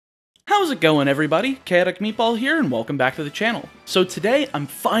How's it going, everybody? ChaoticMeatball here, and welcome back to the channel. So today, I'm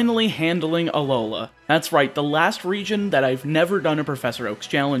finally handling Alola. That's right, the last region that I've never done a Professor Oak's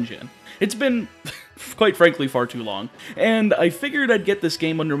challenge in. It's been, quite frankly, far too long, and I figured I'd get this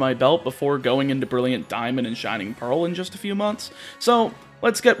game under my belt before going into Brilliant Diamond and Shining Pearl in just a few months. So,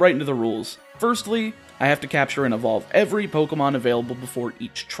 let's get right into the rules. Firstly, I have to capture and evolve every Pokemon available before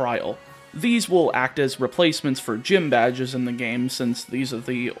each trial. These will act as replacements for gym badges in the game, since these are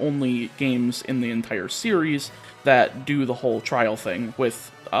the only games in the entire series that do the whole trial thing, with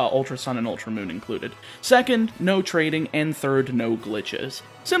Ultra Sun and Ultra Moon included. Second, no trading, and third, no glitches.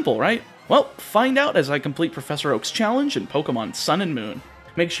 Simple, right? Well, find out as I complete Professor Oak's challenge in Pokemon Sun and Moon.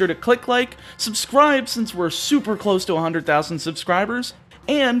 Make sure to click like, subscribe since we're super close to 100,000 subscribers,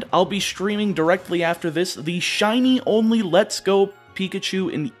 and I'll be streaming directly after this the shiny-only Let's Go Pikachu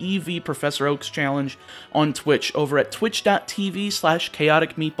in EV Professor Oak's challenge on Twitch over at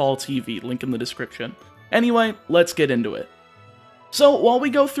twitch.tv/ChaoticMeatballTV, link in the description. Anyway, let's get into it. So, while we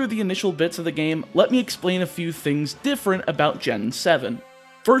go through the initial bits of the game, let me explain a few things different about Gen 7.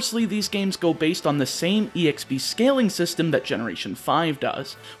 Firstly, these games go based on the same EXP scaling system that Generation 5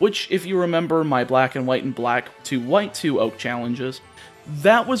 does, which, if you remember my Black and White and Black to White 2 Oak challenges,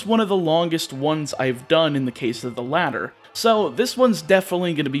 that was one of the longest ones I've done in the case of the latter. So this one's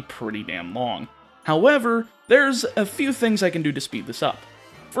definitely going to be pretty damn long. However, there's a few things I can do to speed this up.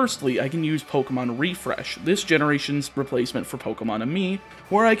 Firstly, I can use Pokemon Refresh, this generation's replacement for Pokemon Me,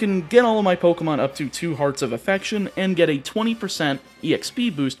 where I can get all of my Pokemon up to 2 Hearts of Affection and get a 20%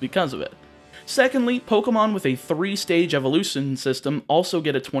 EXP boost because of it. Secondly, Pokemon with a 3-stage evolution system also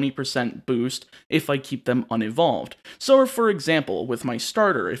get a 20% boost if I keep them unevolved. So for example, with my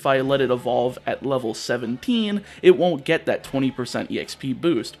starter, if I let it evolve at level 17, it won't get that 20% EXP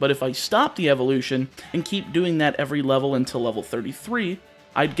boost, but if I stop the evolution and keep doing that every level until level 33,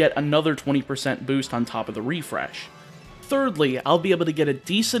 I'd get another 20% boost on top of the refresh. Thirdly, I'll be able to get a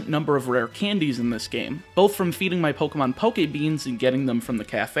decent number of rare candies in this game, both from feeding my Pokemon Pokebeans and getting them from the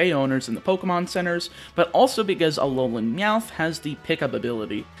cafe owners in the Pokemon centers, but also because Alola and Meowth has the pickup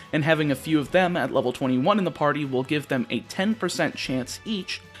ability, and having a few of them at level 21 in the party will give them a 10% chance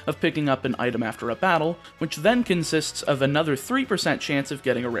each of picking up an item after a battle, which then consists of another 3% chance of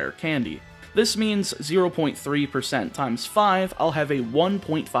getting a rare candy. This means 0.3% times 5, I'll have a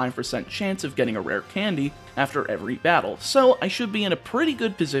 1.5% chance of getting a rare candy after every battle, so I should be in a pretty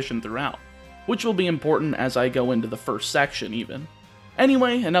good position throughout, which will be important as I go into the first section even.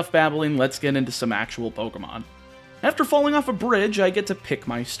 Anyway, enough babbling, let's get into some actual Pokemon. After falling off a bridge, I get to pick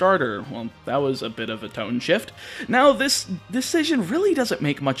my starter. Well, that was a bit of a tone shift. Now, this decision really doesn't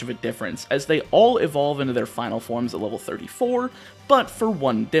make much of a difference, as they all evolve into their final forms at level 34, but for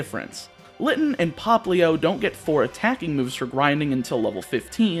one difference. Litten and Poplio don't get 4 attacking moves for grinding until level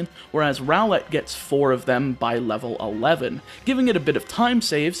 15, whereas Rowlet gets 4 of them by level 11, giving it a bit of time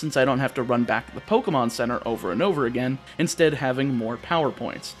save since I don't have to run back to the Pokemon Center over and over again, instead having more power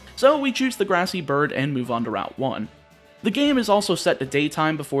points. So we choose the Grassy Bird and move on to Route 1. The game is also set to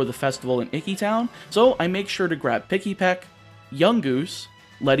daytime before the festival in Icky Town, so I make sure to grab Pikipek, Yungoos,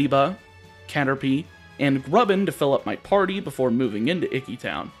 Leddyba, Caterpie, and Grubbin to fill up my party before moving into Icky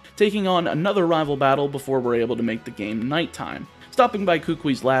Town, taking on another rival battle before we're able to make the game nighttime, stopping by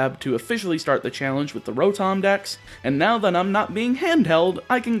Kukwi's lab to officially start the challenge with the Rotom Dex, and now that I'm not being handheld,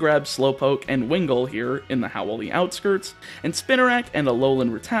 I can grab Slowpoke and Wingull here in the Howley outskirts, and Spinarak and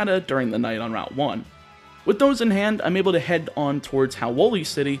Alolan Rattata during the night on Route 1. With those in hand, I'm able to head on towards Howley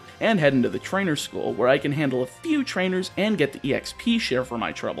City and head into the Trainer School, where I can handle a few trainers and get the EXP share for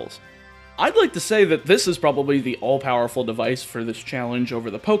my troubles. I'd like to say that this is probably the all-powerful device for this challenge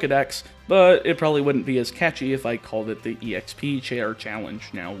over the Pokedex, but it probably wouldn't be as catchy if I called it the EXP Chair Challenge,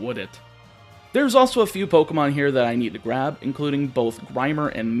 now would it? There's also a few Pokemon here that I need to grab, including both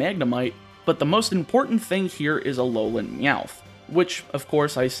Grimer and Magnemite, but the most important thing here is Alola and Meowth, which, of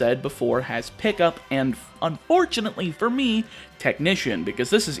course, I said before, has Pickup and, unfortunately for me, Technician, because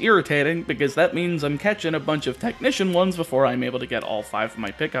this is irritating, because that means I'm catching a bunch of Technician ones before I'm able to get all 5 of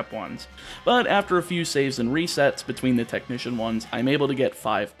my Pickup ones. But after a few saves and resets between the Technician ones, I'm able to get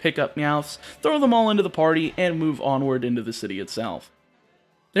 5 Pickup Meowths, throw them all into the party, and move onward into the city itself.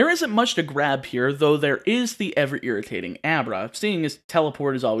 There isn't much to grab here, though there is the ever-irritating Abra, seeing as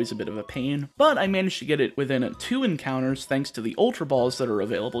teleport is always a bit of a pain, but I managed to get it within 2 encounters thanks to the Ultra Balls that are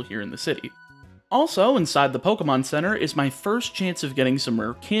available here in the city. Also, inside the Pokemon Center is my first chance of getting some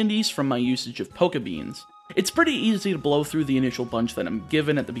rare candies from my usage of Pokebeans. It's pretty easy to blow through the initial bunch that I'm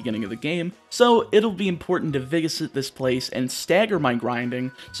given at the beginning of the game, so it'll be important to visit this place and stagger my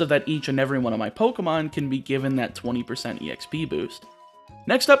grinding so that each and every one of my Pokemon can be given that 20% EXP boost.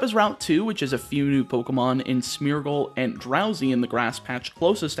 Next up is Route 2, which is a few new Pokemon in Smeargle and Drowsy in the grass patch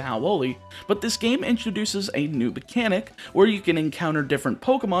closest to Howoli, but this game introduces a new mechanic where you can encounter different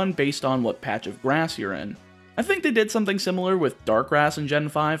Pokemon based on what patch of grass you're in. I think they did something similar with Darkgrass in Gen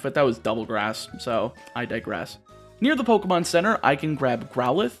 5, but that was double grass, so I digress. Near the Pokemon Center, I can grab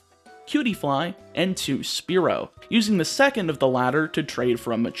Growlithe, Cutiefly, and 2 Spearow, using the second of the latter to trade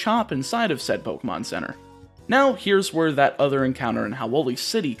for a Machop inside of said Pokemon Center. Now, here's where that other encounter in Howoli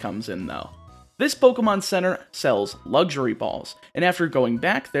City comes in though. This Pokemon Center sells luxury balls, and after going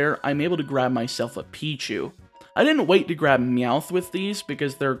back there, I'm able to grab myself a Pichu. I didn't wait to grab Meowth with these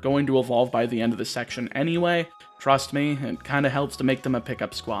because they're going to evolve by the end of the section anyway. Trust me, it kinda helps to make them a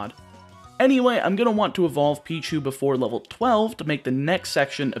pickup squad. Anyway, I'm going to want to evolve Pichu before level 12 to make the next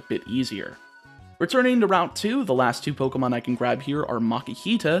section a bit easier. Returning to Route 2, the last 2 Pokemon I can grab here are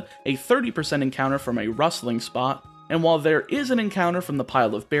Makuhita, a 30% encounter from a rustling spot, and while there is an encounter from the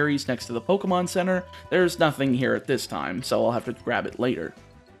pile of berries next to the Pokemon Center, there's nothing here at this time, so I'll have to grab it later.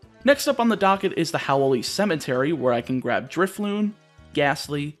 Next up on the docket is the Howoli Cemetery, where I can grab Drifloon,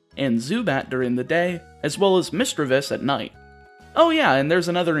 Ghastly, and Zubat during the day, as well as Misdreavus at night. Oh yeah, and there's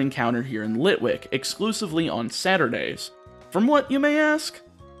another encounter here in Litwick, exclusively on Saturdays. From what, you may ask?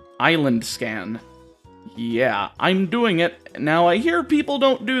 Island Scan. Yeah, I'm doing it. Now, I hear people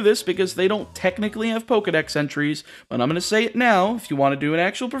don't do this because they don't technically have Pokedex entries, but I'm gonna say it now, if you want to do an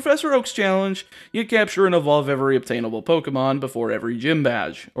actual Professor Oaks challenge, you capture and evolve every obtainable Pokemon before every gym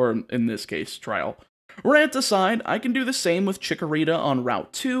badge, or in this case, trial. Rant aside, I can do the same with Chikorita on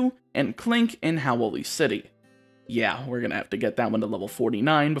Route 2, and Clink in Howoli City. Yeah, we're gonna have to get that one to level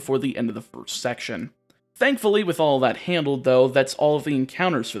 49 before the end of the first section. Thankfully, with all that handled though, that's all of the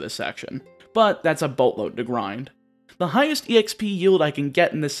encounters for this section, but that's a boatload to grind. The highest EXP yield I can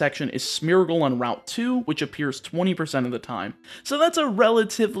get in this section is Smeargle on Route 2, which appears 20% of the time, so that's a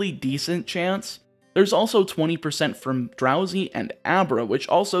relatively decent chance. There's also 20% from Drowsy and Abra, which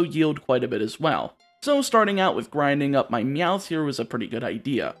also yield quite a bit as well, so starting out with grinding up my Meowth here was a pretty good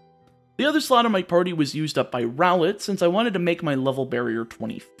idea. The other slot in my party was used up by Rowlet, since I wanted to make my level barrier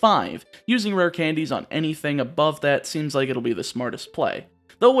 25. Using rare candies on anything above that seems like it'll be the smartest play.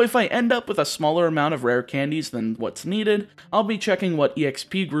 Though if I end up with a smaller amount of rare candies than what's needed, I'll be checking what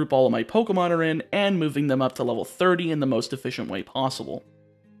EXP group all of my Pokemon are in, and moving them up to level 30 in the most efficient way possible.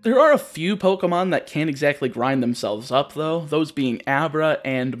 There are a few Pokemon that can't exactly grind themselves up though, those being Abra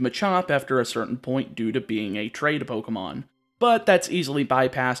and Machop after a certain point due to being a trade Pokemon. But that's easily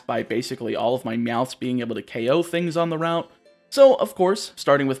bypassed by basically all of my Meowths being able to KO things on the route. So, of course,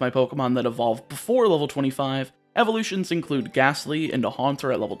 starting with my Pokemon that evolved before level 25, evolutions include Ghastly into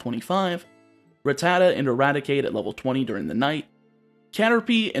Haunter at level 25, Rattata into Raticate at level 20 during the night,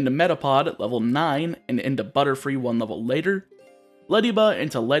 Caterpie into Metapod at level 9 and into Butterfree 1 level later, Leddyba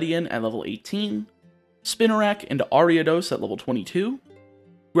into Ledian at level 18, Spinarak into Ariados at level 22,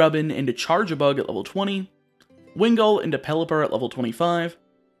 Grubbin into Charjabug at level 20, Wingull into Pelipper at level 25,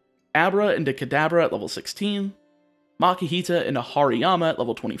 Abra into Kadabra at level 16, Makuhita into Hariyama at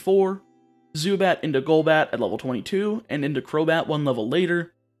level 24, Zubat into Golbat at level 22, and into Crobat 1 level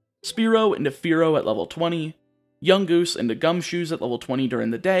later, Spearow into Fearow at level 20, Yungoos into Gumshoes at level 20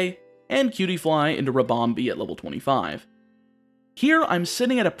 during the day, and Cutiefly into Rabombi at level 25. Here, I'm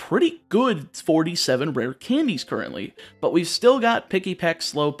sitting at a pretty good 47 rare candies currently, but we've still got Pikipek,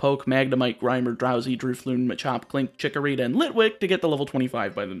 Slowpoke, Magnemite, Grimer, Drowsy, Drifloon, Machop, Clink, Chikorita, and Litwick to get to level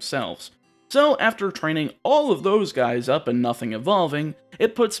 25 by themselves. So after training all of those guys up and nothing evolving,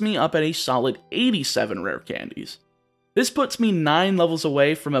 it puts me up at a solid 87 rare candies. This puts me 9 levels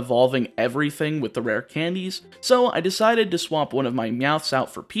away from evolving everything with the rare candies, so I decided to swap one of my Meowths out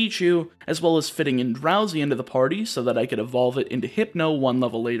for Pichu, as well as fitting in Drowsy into the party so that I could evolve it into Hypno 1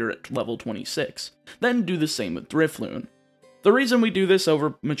 level later at level 26, then do the same with Drifloon. The reason we do this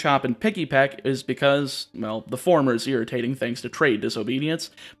over Machop and Pikipek is because, well, the former is irritating thanks to trade disobedience,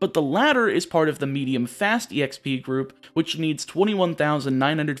 but the latter is part of the medium-fast EXP group, which needs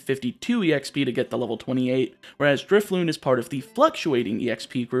 21,952 EXP to get to level 28, whereas Drifloon is part of the fluctuating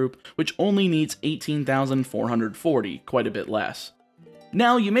EXP group, which only needs 18,440, quite a bit less.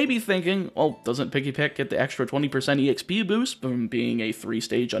 Now, you may be thinking, well, doesn't Pikipek get the extra 20% EXP boost from being a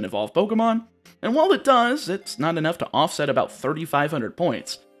 3-stage unevolved Pokemon? And while it does, it's not enough to offset about 3,500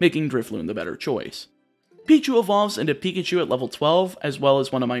 points, making Drifloon the better choice. Pichu evolves into Pikachu at level 12, as well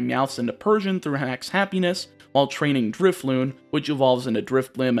as one of my Meowths into Persian through Max Happiness, while training Drifloon, which evolves into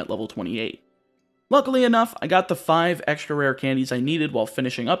Drifblim at level 28. Luckily enough, I got the 5 extra rare candies I needed while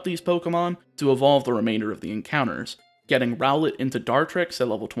finishing up these Pokemon to evolve the remainder of the encounters, getting Rowlet into Dartrix at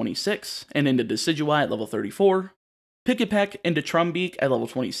level 26, and into Decidueye at level 34, Pikipek into Trumbeak at level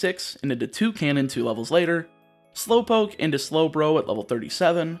 26 and into Toucannon 2 levels later, Slowpoke into Slowbro at level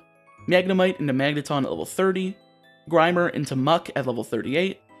 37, Magnemite into Magneton at level 30, Grimer into Muck at level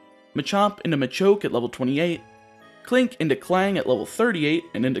 38, Machop into Machoke at level 28, Clink into Clang at level 38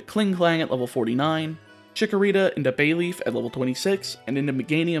 and into Kling-Clang at level 49, Chikorita into Bayleaf at level 26 and into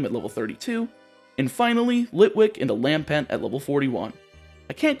Meganium at level 32, and finally Litwick into Lampent at level 41.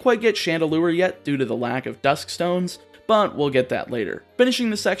 I can't quite get Chandelure yet due to the lack of Dusk Stones, but we'll get that later. Finishing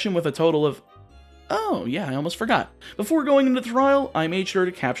the section with a total of... Oh, yeah, I almost forgot. Before going into the trial, I made sure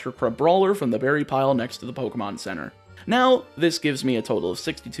to capture Crabrawler from the berry pile next to the Pokemon Center. Now, this gives me a total of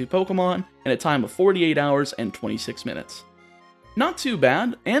 62 Pokemon, and a time of 48 hours and 26 minutes. Not too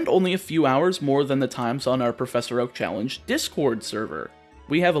bad, and only a few hours more than the times on our Professor Oak Challenge Discord server.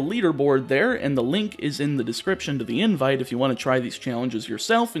 We have a leaderboard there, and the link is in the description to the invite if you want to try these challenges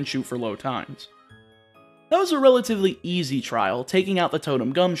yourself and shoot for low times. That was a relatively easy trial, taking out the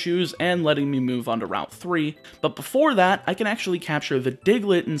Totem Gumshoes and letting me move on to Route 3, but before that, I can actually capture the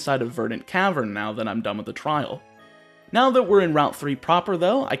Diglett inside of Verdant Cavern now that I'm done with the trial. Now that we're in Route 3 proper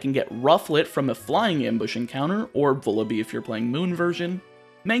though, I can get Rufflet from a Flying Ambush encounter, or Vullaby if you're playing Moon version,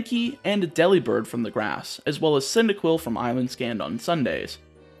 Mankey, and a Delibird from the grass, as well as Cyndaquil from Island Scanned on Sundays.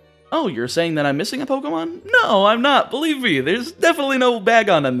 Oh, you're saying that I'm missing a Pokemon? No, I'm not, believe me, there's definitely no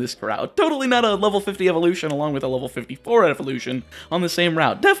Bagon on this route. Totally not a level 50 evolution along with a level 54 evolution on the same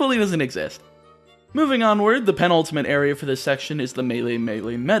route. Definitely doesn't exist. Moving onward, the penultimate area for this section is the Melee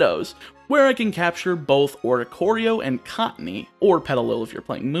Meadows, where I can capture both Oricorio and Cottonee, or Petalil if you're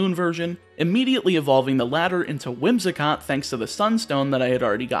playing Moon version, immediately evolving the latter into Whimsicott thanks to the Sunstone that I had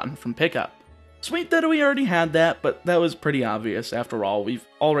already gotten from pickup. Sweet that we already had that, but that was pretty obvious. After all, we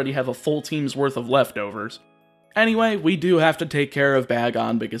already have a full team's worth of leftovers. Anyway, we do have to take care of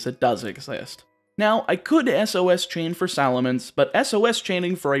Bagon because it does exist. Now, I could SOS chain for Salamence, but SOS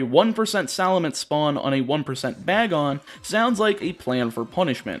chaining for a 1% Salamence spawn on a 1% Bagon sounds like a plan for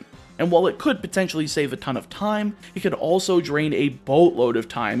punishment. And while it could potentially save a ton of time, it could also drain a boatload of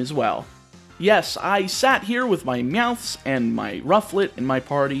time as well. Yes, I sat here with my Meowths and my Rufflet in my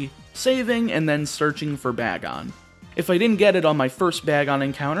party, saving and then searching for Bagon. If I didn't get it on my first Bagon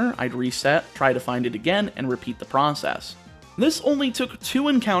encounter, I'd reset, try to find it again, and repeat the process. This only took 2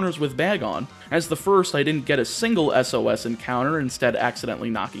 encounters with Bagon, as the first I didn't get a single SOS encounter, instead accidentally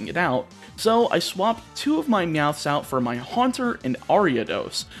knocking it out, so I swapped 2 of my Meowths out for my Haunter and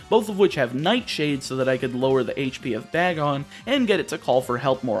Ariados, both of which have Nightshade so that I could lower the HP of Bagon and get it to call for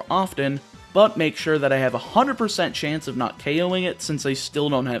help more often, but make sure that I have a 100% chance of not KOing it since I still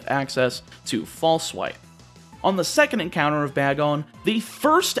don't have access to False Swipe. On the second encounter of Bagon, the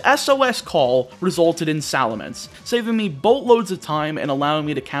first SOS call resulted in Salamence, saving me boatloads of time and allowing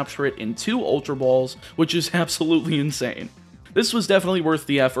me to capture it in 2 Ultra Balls, which is absolutely insane. This was definitely worth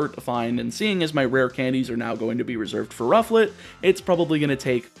the effort to find, and seeing as my rare candies are now going to be reserved for Rufflet, it's probably going to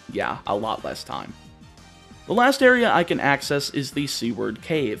take, yeah, a lot less time. The last area I can access is the Seaward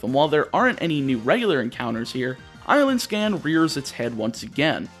Cave, and while there aren't any new regular encounters here, Island Scan rears its head once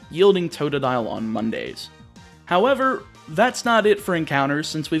again, yielding Totodile on Mondays. However, that's not it for encounters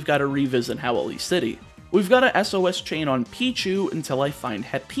since we've got to revisit Howley City. We've got a SOS chain on Pichu until I find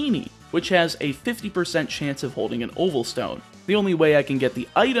Happiny, which has a 50% chance of holding an Oval Stone. The only way I can get the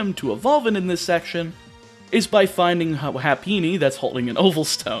item to evolve it in this section is by finding Happiny that's holding an Oval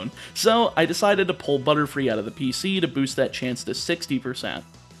Stone, so I decided to pull Butterfree out of the PC to boost that chance to 60%.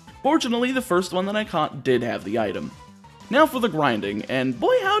 Fortunately, the first one that I caught did have the item. Now for the grinding, and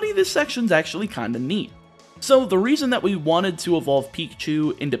boy howdy, this section's actually kinda neat. So the reason that we wanted to evolve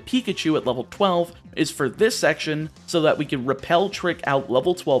Pikachu into Pikachu at level 12 is for this section so that we could repel trick out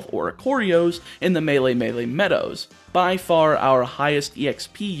level 12 Oricorios in the Melee Meadows, by far our highest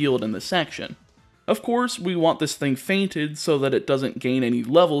EXP yield in the section. Of course, we want this thing fainted so that it doesn't gain any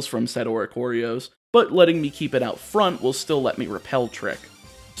levels from said Oricorios, but letting me keep it out front will still let me repel trick.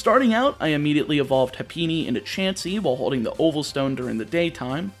 Starting out, I immediately evolved Happiny into Chansey while holding the Oval Stone during the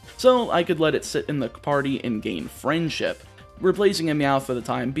daytime, so I could let it sit in the party and gain friendship, replacing a Meowth for the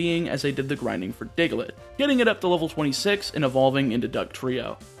time being as I did the grinding for Diglett, getting it up to level 26 and evolving into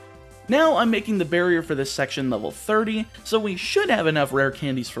Dugtrio. Now I'm making the barrier for this section level 30, so we should have enough rare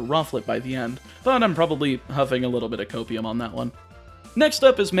candies for Rufflet by the end, but I'm probably huffing a little bit of copium on that one. Next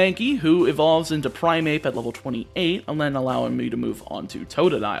up is Mankey, who evolves into Primeape at level 28, and then allowing me to move on to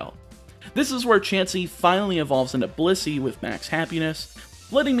Totodile. This is where Chansey finally evolves into Blissey with max happiness,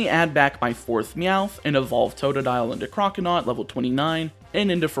 letting me add back my 4th Meowth and evolve Totodile into Croconaut level 29, and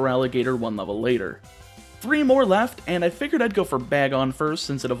into Feraligatr 1 level later. 3 more left, and I figured I'd go for Bagon first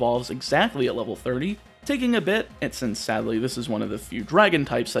since it evolves exactly at level 30, Taking a bit, and since sadly this is one of the few dragon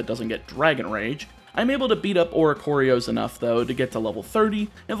types that doesn't get Dragon Rage, I'm able to beat up Oricorios enough though to get to level 30,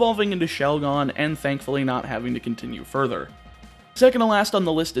 evolving into Shelgon and thankfully not having to continue further. Second to last on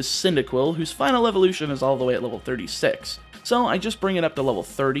the list is Cyndaquil, whose final evolution is all the way at level 36, so I just bring it up to level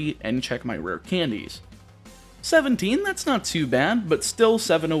 30 and check my rare candies. 17, that's not too bad, but still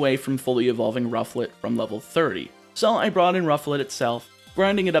 7 away from fully evolving Rufflet from level 30, so I brought in Rufflet itself,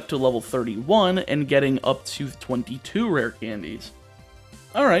 grinding it up to level 31 and getting up to 22 rare candies.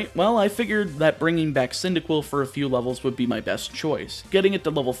 Alright, well I figured that bringing back Cyndaquil for a few levels would be my best choice, getting it to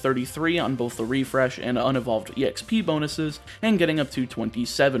level 33 on both the refresh and unevolved EXP bonuses, and getting up to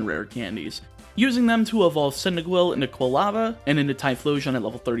 27 rare candies, using them to evolve Cyndaquil into Quilava and into Typhlosion at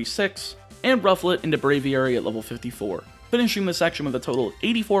level 36, and Rufflet into Braviary at level 54, finishing the section with a total of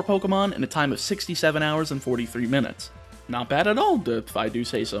 84 Pokemon in a time of 67 hours and 43 minutes. Not bad at all, if I do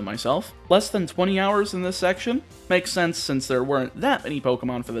say so myself. Less than 20 hours in this section. Makes sense since there weren't that many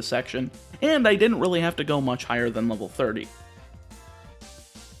Pokemon for this section, and I didn't really have to go much higher than level 30.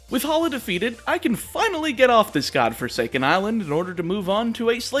 With Hala defeated, I can finally get off this godforsaken island in order to move on to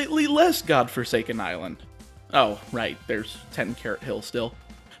a slightly less godforsaken island. Oh, right, there's 10 Carat Hill still.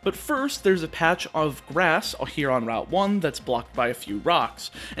 But first, there's a patch of grass here on Route 1 that's blocked by a few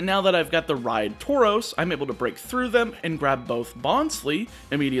rocks, and now that I've got the Ride Tauros, I'm able to break through them and grab both Bonsly,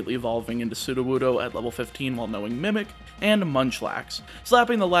 immediately evolving into Sudowoodo at level 15 while knowing Mimic, and Munchlax,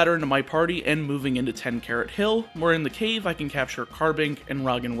 slapping the latter into my party and moving into 10 Carat Hill, where in the cave I can capture Carbink and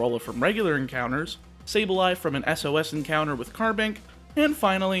Roggenrola from regular encounters, Sableye from an SOS encounter with Carbink, and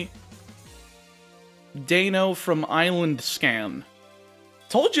finally, Dano from Island Scan.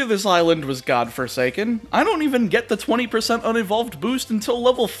 Told you this island was godforsaken. I don't even get the 20% unevolved boost until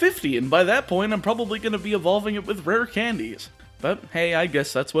level 50, and by that point I'm probably going to be evolving it with rare candies. But hey, I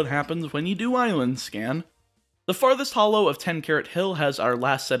guess that's what happens when you do Island Scan. The farthest hollow of 10 Carat Hill has our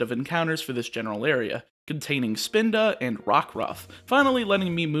last set of encounters for this general area, containing Spinda and Rockruff, finally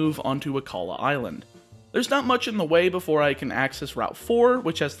letting me move onto Akala Island. There's not much in the way before I can access Route 4,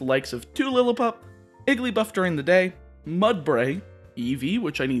 which has the likes of 2 Lillipup, Igglybuff during the day, Mudbray, Eevee,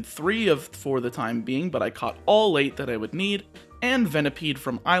 which I need 3 of for the time being, but I caught all 8 that I would need, and Venipede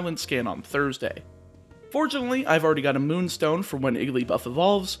from Island Scan on Thursday. Fortunately, I've already got a Moonstone for when Igglybuff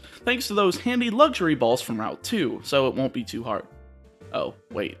evolves, thanks to those handy luxury balls from Route 2, so it won't be too hard. Oh,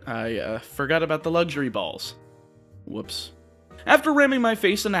 wait, I forgot about the luxury balls. Whoops. After ramming my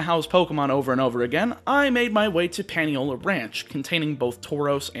face into house Pokemon over and over again, I made my way to Paniola Ranch, containing both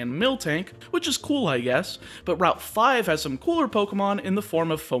Tauros and Miltank, which is cool I guess, but Route 5 has some cooler Pokemon in the form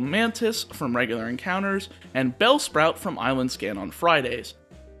of Fomantis from regular encounters, and Bellsprout from Island Scan on Fridays.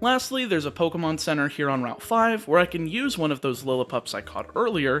 Lastly, there's a Pokemon Center here on Route 5, where I can use one of those Lillipups I caught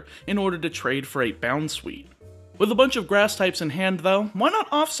earlier in order to trade for a Bounsweet. With a bunch of grass types in hand though, why not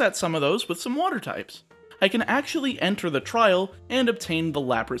offset some of those with some water types? I can actually enter the trial and obtain the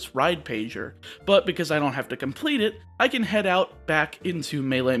Lapras Ride Pager, but because I don't have to complete it, I can head out back into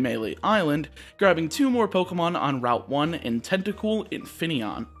Melee Island, grabbing 2 more Pokemon on Route 1 in Tentacool and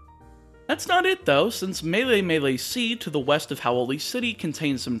Finneon. That's not it though, since Melee Sea to the west of Howley City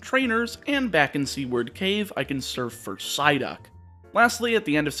contains some trainers, and back in Seaward Cave I can surf for Psyduck. Lastly, at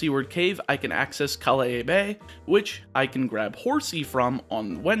the end of Seaward Cave, I can access Kala'e Bay, which I can grab Horsey from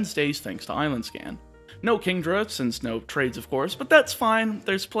on Wednesdays thanks to Island Scan. No Kingdra, since no trades of course, but that's fine,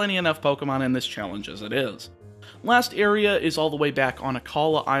 there's plenty enough Pokemon in this challenge as it is. Last area is all the way back on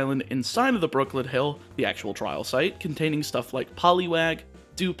Akala Island inside of the Brooklet Hill, the actual trial site, containing stuff like Poliwag,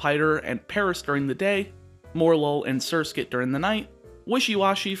 Dewpider, and Paris during the day, Morlul and Surskit during the night,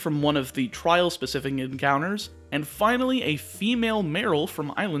 Wishiwashi from one of the trial-specific encounters, and finally a female Meryl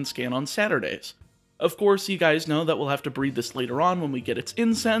from Island Scan on Saturdays. Of course, you guys know that we'll have to breed this later on when we get its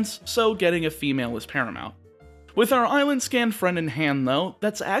incense, so getting a female is paramount. With our Island Scan friend in hand though,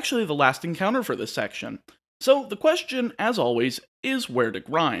 that's actually the last encounter for this section. So the question, as always, is where to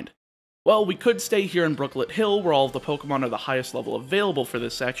grind. Well, we could stay here in Brooklet Hill where all of the Pokemon are the highest level available for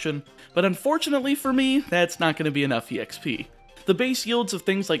this section, but unfortunately for me, that's not going to be enough EXP. The base yields of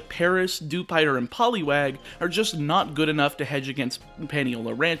things like Paris, Dewpider, and Poliwag are just not good enough to hedge against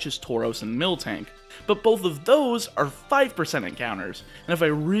Paniola Ranch's Tauros and Miltank, but both of those are 5% encounters, and if I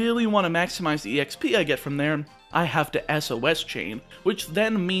really want to maximize the EXP I get from there, I have to SOS chain, which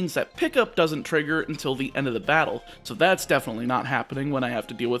then means that pickup doesn't trigger until the end of the battle, so that's definitely not happening when I have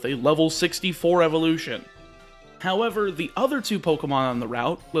to deal with a level 64 evolution. However, the other 2 Pokemon on the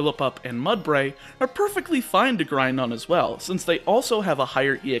route, Lillipup and Mudbray, are perfectly fine to grind on as well, since they also have a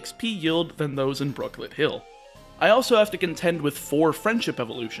higher EXP yield than those in Brooklet Hill. I also have to contend with 4 friendship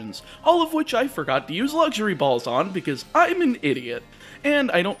evolutions, all of which I forgot to use luxury balls on because I'm an idiot,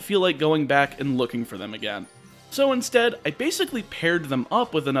 and I don't feel like going back and looking for them again. So instead, I basically paired them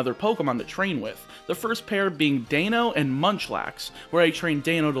up with another Pokemon to train with, the first pair being Dano and Munchlax, where I trained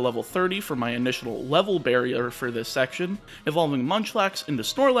Dano to level 30 for my initial level barrier for this section, evolving Munchlax into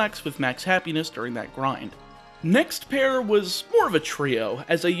Snorlax with max happiness during that grind. Next pair was more of a trio,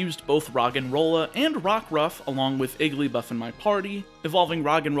 as I used both Roggenrola and Rockruff along with Igglybuff in my party, evolving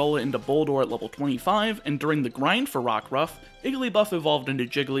Roggenrola into Boldore at level 25, and during the grind for Rockruff, Igglybuff evolved into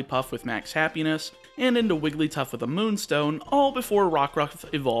Jigglypuff with max happiness, and into Wigglytuff with a Moonstone, all before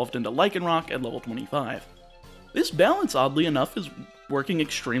Rockruff evolved into Lycanroc at level 25. This balance, oddly enough, is working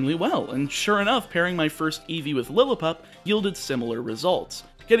extremely well, and sure enough, pairing my first Eevee with Lillipup yielded similar results,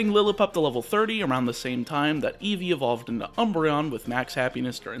 getting Lillipup to level 30 around the same time that Eevee evolved into Umbreon with max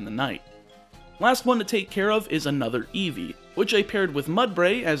happiness during the night. Last one to take care of is another Eevee, which I paired with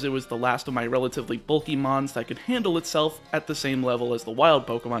Mudbray as it was the last of my relatively bulky mons that could handle itself at the same level as the wild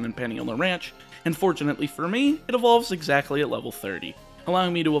Pokemon in Paniyola Ranch, and fortunately for me, it evolves exactly at level 30,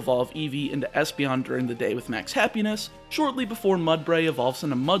 allowing me to evolve Eevee into Espeon during the day with max happiness, shortly before Mudbray evolves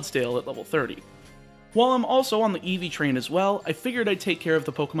into Mudsdale at level 30. While I'm also on the Eevee train as well, I figured I'd take care of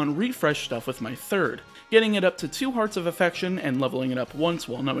the Pokemon Refresh stuff with my third, getting it up to 2 Hearts of Affection and leveling it up once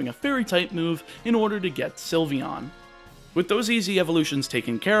while knowing a Fairy-type move in order to get Sylveon. With those easy evolutions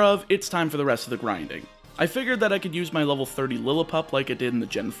taken care of, it's time for the rest of the grinding. I figured that I could use my level 30 Lillipup like I did in the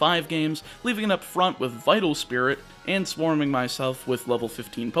Gen 5 games, leaving it up front with Vital Spirit, and swarming myself with level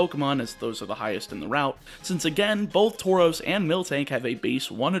 15 Pokemon as those are the highest in the route, since again, both Tauros and Miltank have a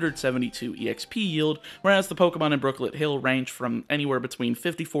base 172 EXP yield, whereas the Pokemon in Brooklet Hill range from anywhere between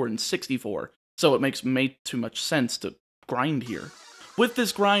 54 and 64, so it makes too much sense to grind here. With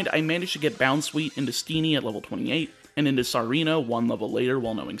this grind, I managed to get Bounsweet into Steenie at level 28, and into Sarina 1 level later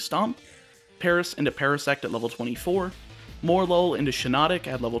while knowing Stomp, Paris into Parasect at level 24, Morlul into Shiinotic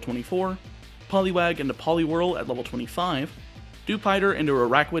at level 24, Poliwag into Poliwhirl at level 25, Dewpider into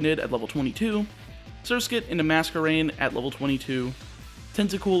Araquanid at level 22, Surskit into Masquerain at level 22,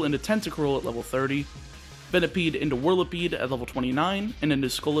 Tentacool into Tentacruel at level 30, Venipede into Whirlipede at level 29, and into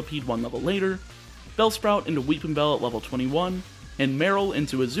Scolipede 1 level later, Bellsprout into Weepinbell at level 21, and Marill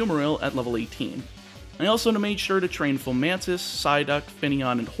into Azumarill at level 18. I also made sure to train Fomantis, Psyduck,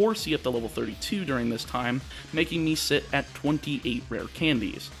 Finneon, and Horsea up to level 32 during this time, making me sit at 28 rare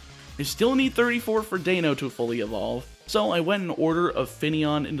candies. I still need 34 for Dano to fully evolve, so I went in order of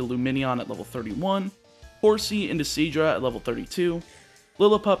Finneon into Lumineon at level 31, Horsea into Seadra at level 32,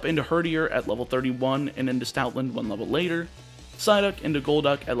 Lillipup into Herdier at level 31 and into Stoutland 1 level later, Psyduck into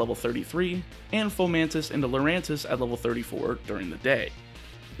Golduck at level 33, and Fomantis into Lurantis at level 34 during the day.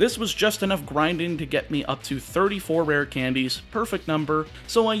 This was just enough grinding to get me up to 34 rare candies, perfect number,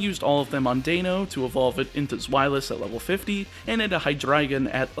 so I used all of them on Dano to evolve it into Zweilous at level 50 and into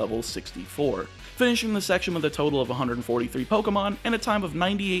Hydreigon at level 64, finishing the section with a total of 143 Pokemon and a time of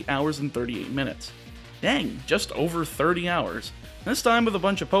 98 hours and 38 minutes. Dang, just over 30 hours. This time with a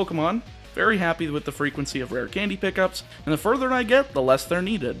bunch of Pokemon, very happy with the frequency of rare candy pickups, and the further I get, the less they're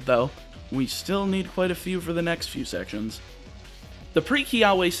needed, though we still need quite a few for the next few sections. The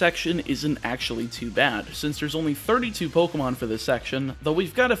pre-Kiawe section isn't actually too bad, since there's only 32 Pokemon for this section, though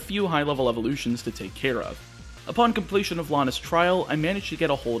we've got a few high-level evolutions to take care of. Upon completion of Lana's trial, I managed to get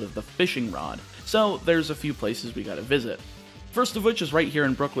a hold of the Fishing Rod, so there's a few places we gotta visit. First of which is right here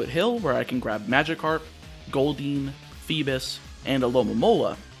in Brooklet Hill, where I can grab Magikarp, Goldeen, Phoebus, and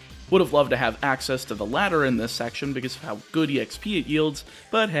Alomomola. Would have loved to have access to the latter in this section because of how good EXP it yields,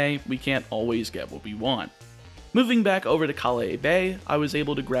 but hey, we can't always get what we want. Moving back over to Kala'e Bay, I was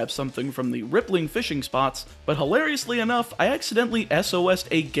able to grab something from the rippling fishing spots, but hilariously enough, I accidentally SOS'd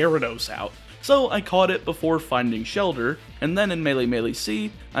a Gyarados out, so I caught it before finding shelter, and then in Melee Melee Sea,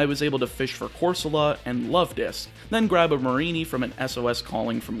 I was able to fish for Corsola and Lovedisc, then grab a Mareanie from an SOS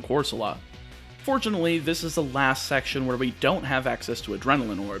calling from Corsola. Fortunately, this is the last section where we don't have access to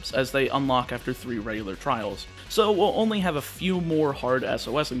Adrenaline Orbs, as they unlock after 3 regular trials, so we'll only have a few more hard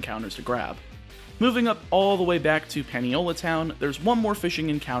SOS encounters to grab. Moving up all the way back to Paniyola Town, there's one more fishing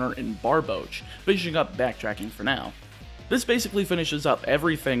encounter in Barboach, finishing up backtracking for now. This basically finishes up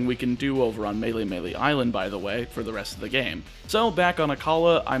everything we can do over on Melee Melee Island, by the way, for the rest of the game. So back on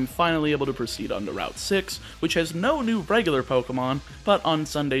Akala, I'm finally able to proceed on to Route 6, which has no new regular Pokemon, but on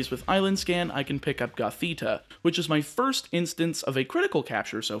Sundays with Island Scan I can pick up Gothita, which is my first instance of a critical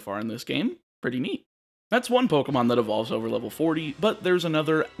capture so far in this game. Pretty neat. That's one Pokemon that evolves over level 40, but there's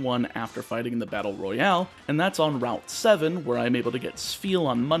another one after fighting in the Battle Royale, and that's on Route 7, where I'm able to get Spheal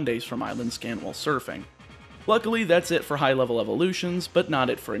on Mondays from Island Scan while surfing. Luckily, that's it for high-level evolutions, but not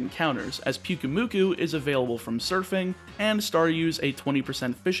it for encounters, as Pyukumuku is available from surfing, and Staryu's a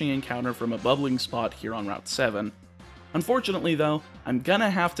 20% fishing encounter from a bubbling spot here on Route 7. Unfortunately though, I'm gonna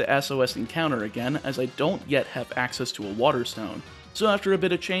have to SOS encounter again, as I don't yet have access to a water stone, so after a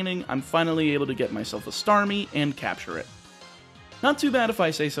bit of chaining, I'm finally able to get myself a Starmie and capture it. Not too bad if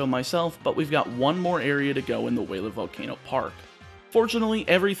I say so myself, but we've got one more area to go in the Whale of Volcano Park. Fortunately,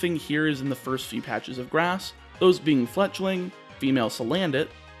 everything here is in the first few patches of grass, those being Fletchling, female Salandit,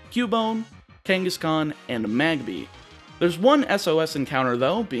 Cubone, Kangaskhan, and Magby. There's one SOS encounter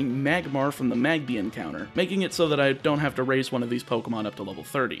though, being Magmar from the Magby encounter, making it so that I don't have to raise one of these Pokemon up to level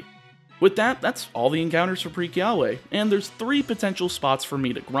 30. With that, that's all the encounters for Pre-Kiawe, and there's 3 potential spots for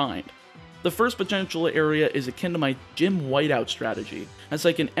me to grind. The first potential area is akin to my Gym Whiteout strategy, as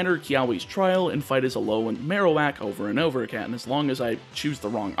I can enter Kiawe's trial and fight as Alola and Marowak over and over again, as long as I choose the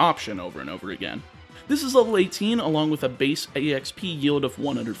wrong option over and over again. This is level 18 along with a base EXP yield of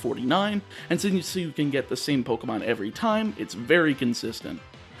 149, and since you can get the same Pokemon every time, it's very consistent.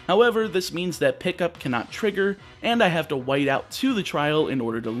 However, this means that pickup cannot trigger, and I have to white out to the trial in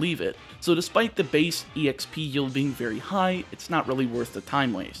order to leave it, so despite the base EXP yield being very high, it's not really worth the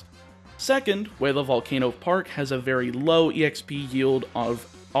time waste. Second, Whale of Volcano Park has a very low EXP yield of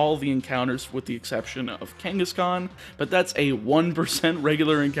all the encounters with the exception of Kangaskhan, but that's a 1%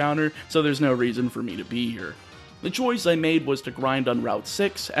 regular encounter, so there's no reason for me to be here. The choice I made was to grind on Route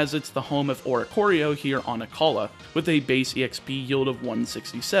 6, as it's the home of Oricorio here on Alola, with a base EXP yield of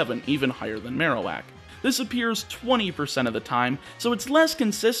 167, even higher than Marowak. This appears 20% of the time, so it's less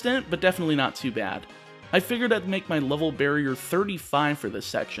consistent, but definitely not too bad. I figured I'd make my level barrier 35 for this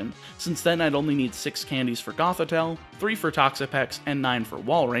section, since then I'd only need 6 candies for Gothitelle, 3 for Toxapex, and 9 for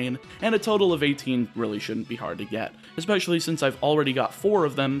Walrein, and a total of 18 really shouldn't be hard to get, especially since I've already got 4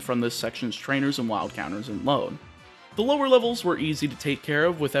 of them from this section's trainers and wild counters in load. The lower levels were easy to take care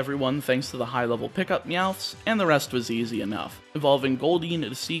of with everyone thanks to the high level pickup Meowths, and the rest was easy enough, evolving Goldeen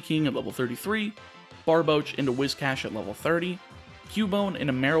into Seaking at level 33, Barboach into Whiscash at level 30, Cubone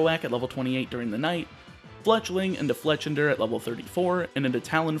into Marowak at level 28 during the night, Fletchling into Fletchinder at level 34 and into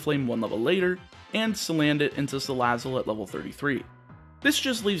Talonflame 1 level later, and Salandit into Salazzle at level 33. This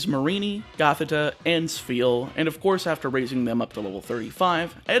just leaves Mareanie, Gothita, and Spheal, and of course after raising them up to level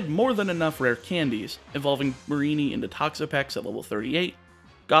 35, I had more than enough rare candies, evolving Mareanie into Toxapex at level 38,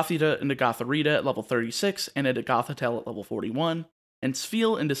 Gothita into Gothorita at level 36 and into Gothitelle at level 41, and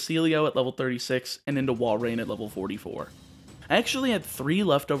Spheal into Celio at level 36 and into Walrein at level 44. I actually had 3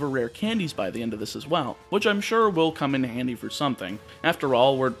 leftover rare candies by the end of this as well, which I'm sure will come in handy for something. After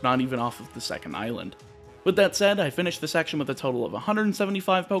all, we're not even off of the second island. With that said, I finished the section with a total of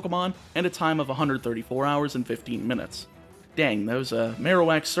 175 Pokemon and a time of 134 hours and 15 minutes. Dang, those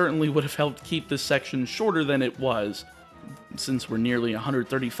Marowaks certainly would have helped keep this section shorter than it was, since we're nearly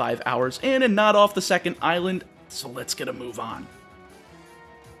 135 hours in and not off the second island, so let's get a move on.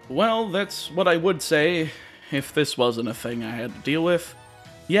 Well, that's what I would say if this wasn't a thing I had to deal with.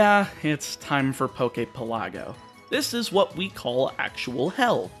 Yeah, it's time for Pokepelago. This is what we call actual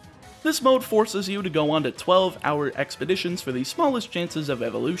hell. This mode forces you to go on to 12-hour expeditions for the smallest chances of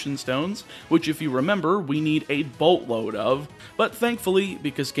evolution stones, which if you remember, we need a boatload of, but thankfully,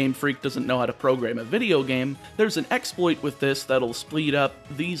 because Game Freak doesn't know how to program a video game, there's an exploit with this that'll speed up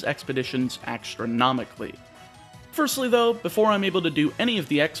these expeditions astronomically. Firstly though, before I'm able to do any of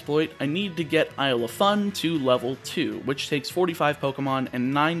the exploit, I need to get Isle of Fun to level 2, which takes 45 Pokemon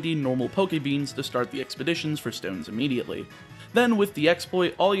and 90 normal Pokebeans to start the expeditions for stones immediately. Then with the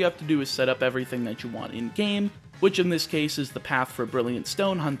exploit, all you have to do is set up everything that you want in-game, which in this case is the path for Brilliant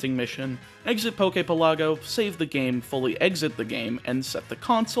Stone hunting mission, exit Pokepelago, save the game, fully exit the game, and set the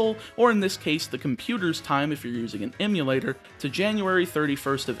console, or in this case the computer's time if you're using an emulator, to January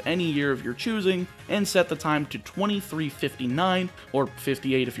 31st of any year of your choosing, and set the time to 23:59, or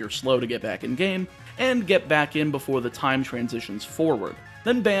 58 if you're slow to get back in game, and get back in before the time transitions forward.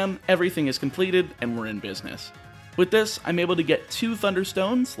 Then bam, everything is completed, and we're in business. With this, I'm able to get 2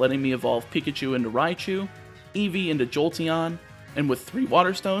 Thunderstones, letting me evolve Pikachu into Raichu, Eevee into Jolteon, and with 3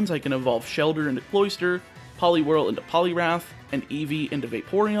 Water Stones I can evolve Shellder into Cloyster, Poliwhirl into Poliwrath, and Eevee into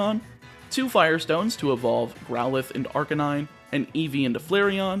Vaporeon, 2 Fire Stones to evolve Growlithe into Arcanine, and Eevee into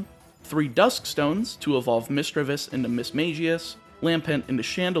Flareon, 3 Dusk Stones to evolve Misdreavus into Mismagius, Lampent into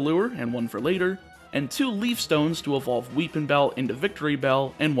Chandelure, and 1 for later, and 2 Leaf Stones to evolve Weepinbell into Victory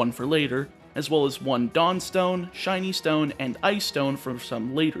Bell, and 1 for later, as well as 1 Dawn Stone, Shiny Stone, and Ice Stone from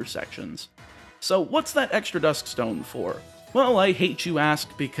some later sections. So what's that extra Dusk Stone for? Well, I hate you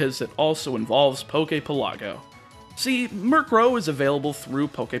ask, because it also involves Pokepelago. See, Murkrow is available through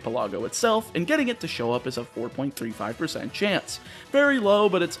Poképelago itself, and getting it to show up is a 4.35% chance. Very low,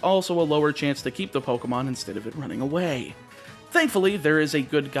 but it's also a lower chance to keep the Pokemon instead of it running away. Thankfully, there is a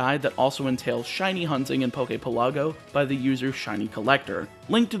good guide that also entails shiny hunting in Poképelago by the user Shiny Collector.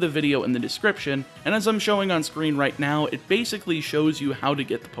 Link to the video in the description, and as I'm showing on screen right now, it basically shows you how to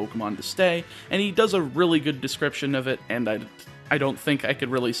get the Pokemon to stay, and he does a really good description of it, and I don't think I could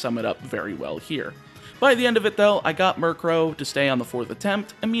really sum it up very well here. By the end of it though, I got Murkrow to stay on the 4th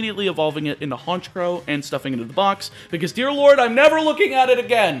attempt, immediately evolving it into Honchkrow and stuffing it into the box, because dear lord, I'm never looking at it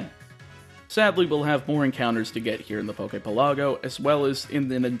again! Sadly, we'll have more encounters to get here in the Poképelago, as well as in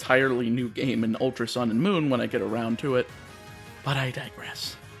an entirely new game in Ultra Sun and Moon when I get around to it. But I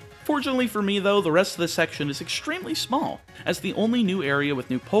digress. Fortunately for me though, the rest of this section is extremely small, as the only new area with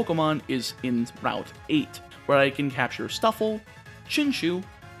new Pokemon is in Route 8, where I can capture Stuffle, Chinchou,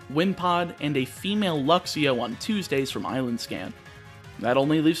 Wimpod, and a female Luxio on Tuesdays from Island Scan. That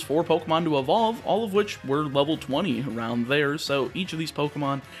only leaves 4 Pokemon to evolve, all of which were level 20 around there, so each of these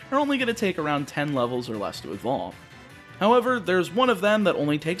Pokemon are only going to take around 10 levels or less to evolve. However, there's one of them that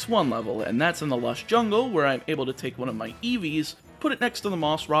only takes 1 level, and that's in the Lush Jungle, where I'm able to take one of my Eevees, put it next to the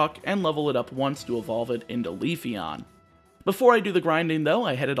Moss Rock, and level it up once to evolve it into Leafeon. Before I do the grinding though,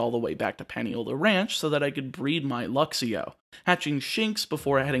 I headed all the way back to Paniola Ranch so that I could breed my Luxio, hatching Shinx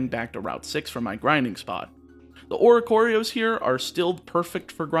before heading back to Route 6 for my grinding spot. The Oricorios here are still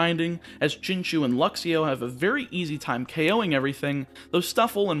perfect for grinding, as Chinchou and Luxio have a very easy time KOing everything, though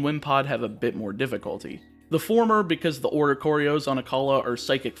Stuffle and Wimpod have a bit more difficulty. The former because the Oricorios on Akala are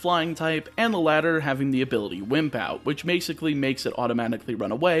Psychic Flying type, and the latter having the ability Wimp Out, which basically makes it automatically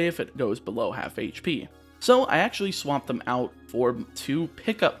run away if it goes below half HP. So I actually swapped them out for 2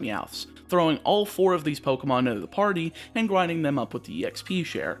 Pickup Meowths, throwing all 4 of these Pokemon into the party and grinding them up with the EXP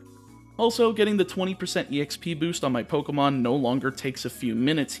share. Also, getting the 20% EXP boost on my Pokemon no longer takes a few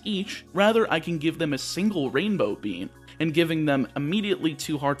minutes each, rather I can give them a single Rainbow Beam, and giving them immediately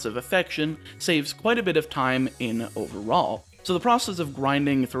 2 Hearts of Affection saves quite a bit of time in overall, so the process of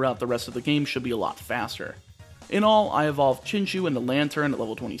grinding throughout the rest of the game should be a lot faster. In all, I evolved Chinchou into Lantern at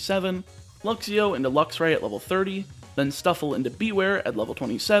level 27, Luxio into Luxray at level 30, then Stuffle into Beware at level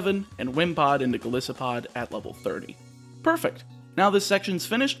 27, and Wimpod into Golisopod at level 30. Perfect! Now this section's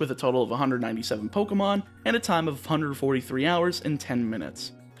finished with a total of 197 Pokemon, and a time of 143 hours and 10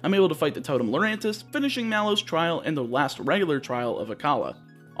 minutes. I'm able to fight the Totem Lurantis, finishing Mallow's trial and the last regular trial of Akala.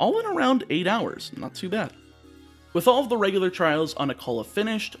 All in around 8 hours, not too bad. With all of the regular trials on Akala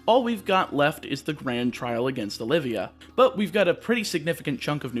finished, all we've got left is the grand trial against Olivia, but we've got a pretty significant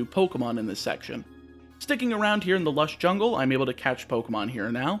chunk of new Pokemon in this section. Sticking around here in the Lush Jungle, I'm able to catch Pokemon here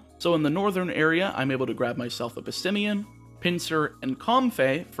now, so in the northern area I'm able to grab myself a Passimian, Pinsir, and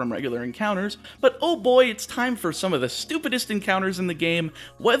Comfey from regular encounters, but oh boy, it's time for some of the stupidest encounters in the game,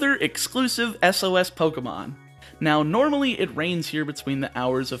 weather-exclusive SOS Pokemon. Now, normally it rains here between the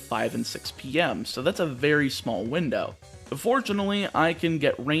hours of 5 and 6 PM, so that's a very small window. But fortunately, I can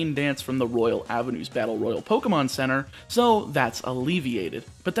get Rain Dance from the Royal Avenues Battle Royal Pokemon Center, so that's alleviated.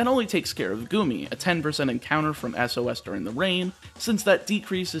 But that only takes care of Gumi, a 10% encounter from SOS during the rain, since that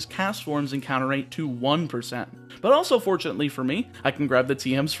decreases Castform's encounter rate to 1%. But also fortunately for me, I can grab the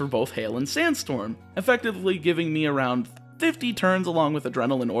TMs for both Hail and Sandstorm, effectively giving me around 50 turns along with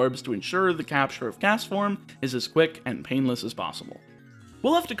Adrenaline Orbs to ensure the capture of Castform is as quick and painless as possible.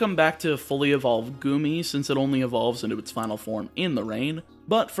 We'll have to come back to fully evolve Gumi since it only evolves into its final form in the rain,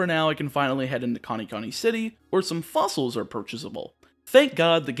 but for now I can finally head into Kanikani City, where some fossils are purchasable. Thank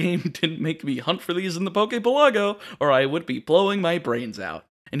God the game didn't make me hunt for these in the Poképelago, or I would be blowing my brains out.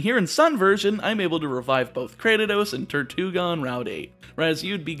 And here in Sun version, I'm able to revive both Kratados and Tortuga on Route 8, whereas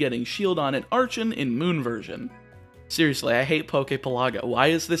you'd be getting Shieldon and Archon in Moon version. Seriously, I hate Poképelago. Why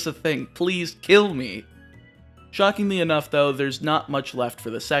is this a thing? Please kill me! Shockingly enough though, there's not much left for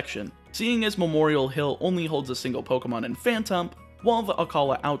this section, seeing as Memorial Hill only holds a single Pokemon in Phantump, while the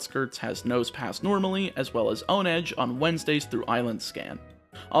Akala outskirts has Nosepass normally, as well as Onedge on Wednesdays through Island Scan.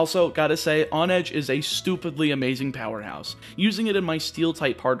 Also, gotta say, Onedge is a stupidly amazing powerhouse. Using it in my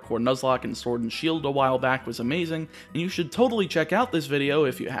Steel-type Hardcore Nuzlocke and Sword and Shield a while back was amazing, and you should totally check out this video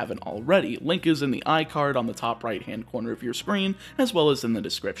if you haven't already. Link is in the iCard on the top right hand corner of your screen, as well as in the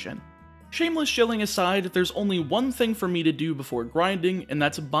description. Shameless shilling aside, there's only one thing for me to do before grinding, and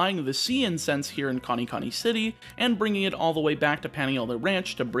that's buying the Sea Incense here in Kanikani City, and bringing it all the way back to Paniola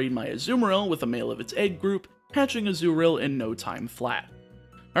Ranch to breed my Azumarill with a male of its egg group, hatching Azurill in no time flat.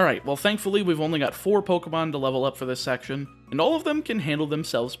 Alright, well thankfully we've only got 4 Pokemon to level up for this section, and all of them can handle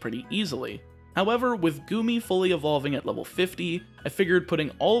themselves pretty easily. However, with Goomy fully evolving at level 50, I figured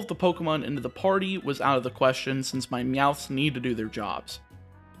putting all of the Pokemon into the party was out of the question since my Meowths need to do their jobs.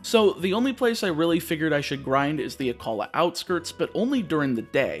 So the only place I really figured I should grind is the Alola outskirts, but only during the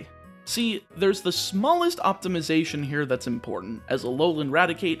day. See, there's the smallest optimization here that's important, as Alolan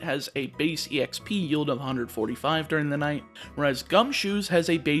Raticate has a base EXP yield of 145 during the night, whereas Gumshoos has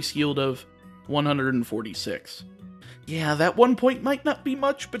a base yield of 146. Yeah, that 1 point might not be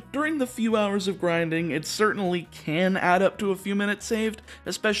much, but during the few hours of grinding, it certainly can add up to a few minutes saved,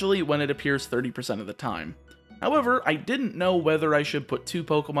 especially when it appears 30% of the time. However, I didn't know whether I should put 2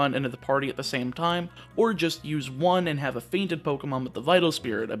 Pokemon into the party at the same time, or just use one and have a fainted Pokemon with the Vital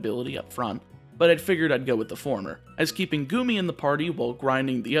Spirit ability up front, but I'd figured I'd go with the former, as keeping Goomy in the party while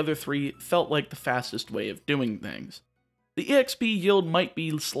grinding the other 3 felt like the fastest way of doing things. The EXP yield might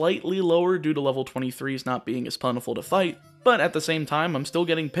be slightly lower due to level 23s not being as plentiful to fight, but at the same time I'm still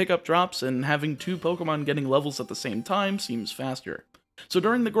getting pickup drops, and having 2 Pokemon getting levels at the same time seems faster. So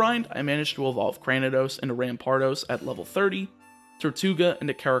during the grind, I managed to evolve Cranidos into Rampardos at level 30, Tortuga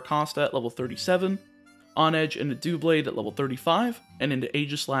into Caracosta at level 37, Onedge into Doublade at level 35, and into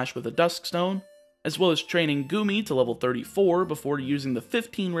Aegislash with a Duskstone, as well as training Goomy to level 34 before using the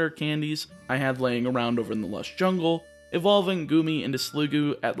 15 rare candies I had laying around over in the lush jungle, evolving Goomy into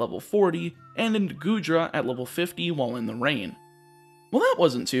Sliggoo at level 40, and into Goodra at level 50 while in the rain. Well, that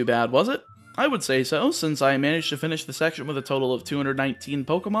wasn't too bad, was it? I would say so, since I managed to finish the section with a total of 219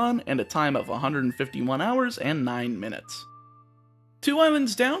 Pokemon and a time of 151 hours and 9 minutes. 2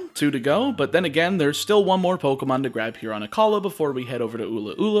 islands down, 2 to go, but then again, there's still one more Pokemon to grab here on Alola before we head over to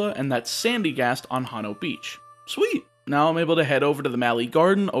Ula'ula, and that's Sandygast on Hano Beach. Sweet! Now I'm able to head over to the Mali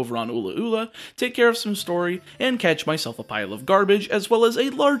Garden over on Ula'ula, take care of some story, and catch myself a pile of garbage, as well as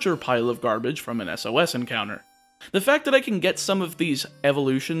a larger pile of garbage from an SOS encounter. The fact that I can get some of these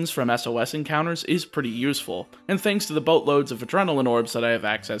evolutions from SOS encounters is pretty useful, and thanks to the boatloads of adrenaline orbs that I have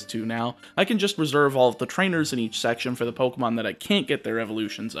access to now, I can just reserve all of the trainers in each section for the Pokemon that I can't get their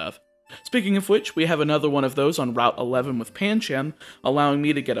evolutions of. Speaking of which, we have another one of those on Route 11 with Pancham, allowing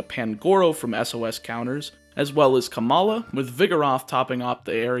me to get a Pangoro from SOS counters, as well as Kamala, with Vigoroth topping off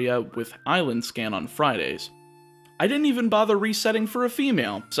the area with Island Scan on Fridays. I didn't even bother resetting for a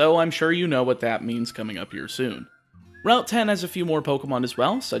female, so I'm sure you know what that means coming up here soon. Route 10 has a few more Pokemon as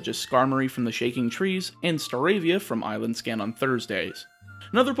well, such as Skarmory from the Shaking Trees, and Staravia from Island Scan on Thursdays.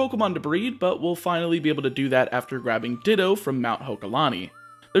 Another Pokemon to breed, but we'll finally be able to do that after grabbing Ditto from Mount Hokalani.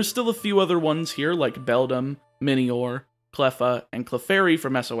 There's still a few other ones here like Beldum, Minior, Cleffa, and Clefairy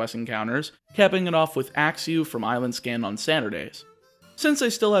from SOS encounters, capping it off with Axew from Island Scan on Saturdays. Since I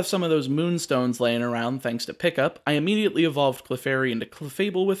still have some of those Moonstones laying around thanks to Pickup, I immediately evolved Clefairy into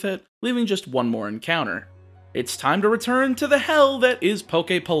Clefable with it, leaving just one more encounter. It's time to return to the hell that is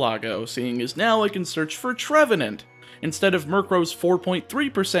Poképelago, seeing as now I can search for Trevenant. Instead of Murkrow's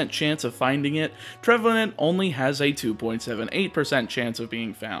 4.3% chance of finding it, Trevenant only has a 2.78% chance of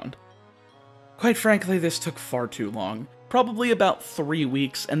being found. Quite frankly, this took far too long. Probably about 3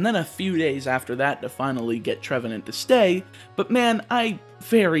 weeks, and then a few days after that to finally get Trevenant to stay, but man, I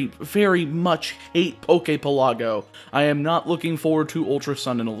very, very much hate Poképelago. I am not looking forward to Ultra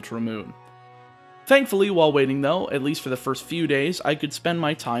Sun and Ultra Moon. Thankfully, while waiting though, at least for the first few days, I could spend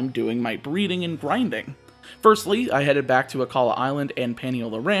my time doing my breeding and grinding. Firstly, I headed back to Akala Island and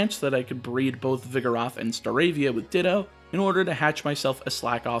Paniola Ranch so that I could breed both Vigoroth and Staravia with Ditto in order to hatch myself a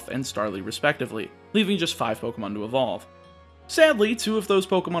Slackoth and Starly respectively, leaving just 5 Pokemon to evolve. Sadly, 2 of those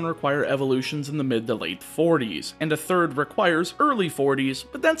Pokemon require evolutions in the mid to late 40s, and a third requires early 40s,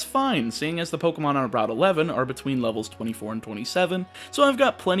 but that's fine, seeing as the Pokemon on Route 11 are between levels 24 and 27, so I've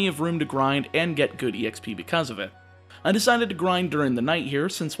got plenty of room to grind and get good EXP because of it. I decided to grind during the night here,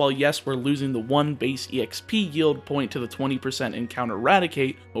 since while yes, we're losing the 1 base EXP yield point to the 20% encounter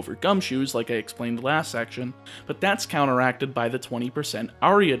Raticate over Gumshoos like I explained last section, but that's counteracted by the 20%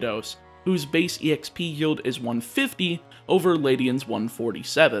 Ariados, whose base EXP yield is 150 over Ladian's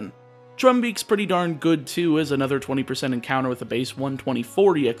 147. Drumbeak's pretty darn good too as another 20% encounter with a base 120-40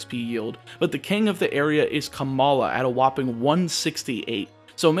 XP yield, but the king of the area is Kamala at a whopping 168,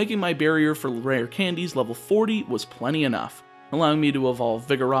 so making my barrier for rare candies level 40 was plenty enough, allowing me to evolve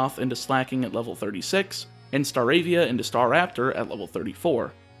Vigoroth into Slacking at level 36, and Staravia into Staraptor at level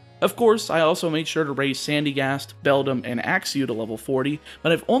 34. Of course, I also made sure to raise Sandygast, Beldum, and Axew to level 40,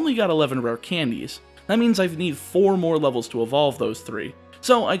 but I've only got 11 rare candies. That means I need 4 more levels to evolve those 3.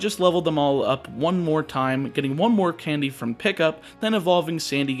 So I just leveled them all up one more time, getting 1 more candy from Pickup, then evolving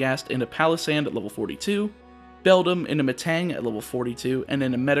Sandygast into Palisand at level 42, Beldum into Metang at level 42, and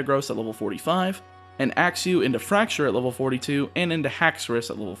into Metagross at level 45, and Axew into Fracture at level 42, and into Haxorus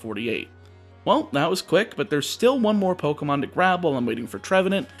at level 48. Well, that was quick, but there's still one more Pokemon to grab while I'm waiting for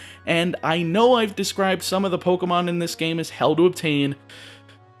Trevenant, and I know I've described some of the Pokemon in this game as hell to obtain,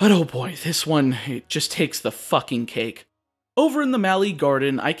 but oh boy, this one, it just takes the fucking cake. Over in the Mali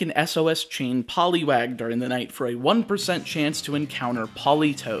Garden, I can SOS chain Poliwag during the night for a 1% chance to encounter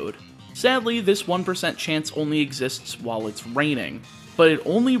Politoed. Sadly, this 1% chance only exists while it's raining, but it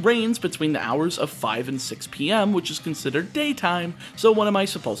only rains between the hours of 5 and 6 PM, which is considered daytime, so what am I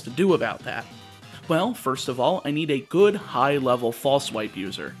supposed to do about that? Well, first of all, I need a good high-level False Swipe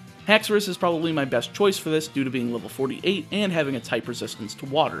user. Haxorus is probably my best choice for this due to being level 48 and having a type resistance to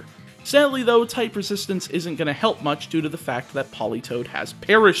water. Sadly though, type resistance isn't going to help much due to the fact that Politoed has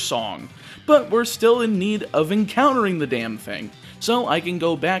Perish Song, but we're still in need of encountering the damn thing, so I can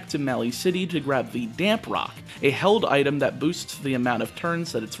go back to Mali City to grab the Damp Rock, a held item that boosts the amount of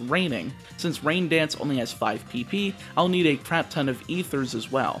turns that it's raining. Since Rain Dance only has 5 PP, I'll need a crap ton of Ethers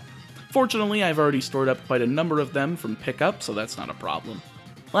as well. Fortunately, I've already stored up quite a number of them from pickup, so that's not a problem.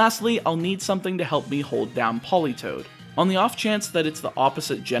 Lastly, I'll need something to help me hold down Politoed. On the off chance that it's the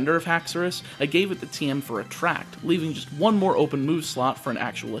opposite gender of Haxorus, I gave it the TM for Attract, leaving just one more open move slot for an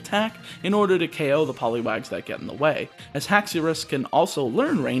actual attack in order to KO the Poliwags that get in the way, as Haxorus can also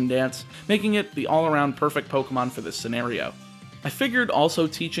learn Rain Dance, making it the all-around perfect Pokemon for this scenario. I figured also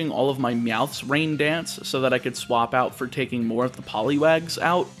teaching all of my Meowths Rain Dance so that I could swap out for taking more of the Poliwags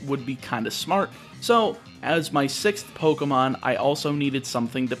out would be kinda smart, so as my 6th Pokemon, I also needed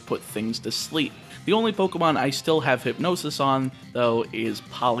something to put things to sleep. The only Pokemon I still have Hypnosis on, though, is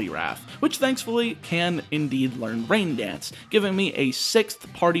Poliwrath, which thankfully can indeed learn Rain Dance, giving me a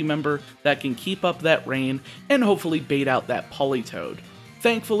 6th party member that can keep up that rain and hopefully bait out that Politoed.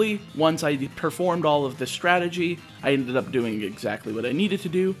 Thankfully, once I performed all of this strategy, I ended up doing exactly what I needed to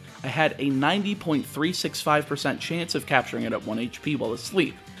do. I had a 90.365% chance of capturing it at 1 HP while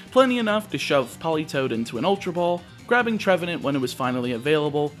asleep, plenty enough to shove Politoed into an Ultra Ball, grabbing Trevenant when it was finally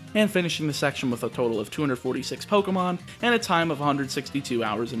available, and finishing the section with a total of 246 Pokemon and a time of 162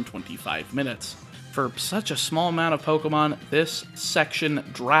 hours and 25 minutes. For such a small amount of Pokemon, this section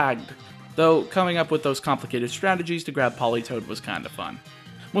dragged, though coming up with those complicated strategies to grab Politoed was kinda fun.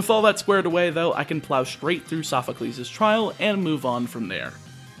 With all that squared away though, I can plow straight through Sophocles' trial and move on from there.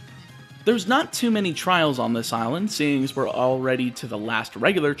 There's not too many trials on this island, seeing as we're already to the last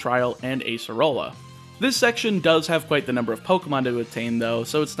regular trial and Acerola. This section does have quite the number of Pokemon to attain though,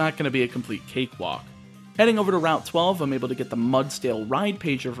 so it's not going to be a complete cakewalk. Heading over to Route 12, I'm able to get the Mudstale Ride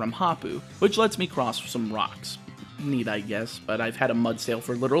Pager from Hapu, which lets me cross some rocks. Neat, I guess, but I've had a Mudstale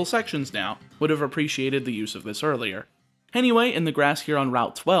for literal sections now. Would have appreciated the use of this earlier. Anyway, in the grass here on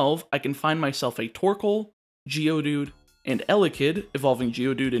Route 12, I can find myself a Torkoal, Geodude, and Elekid, evolving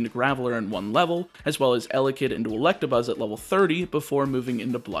Geodude into Graveler in 1 level, as well as Elekid into Electabuzz at level 30 before moving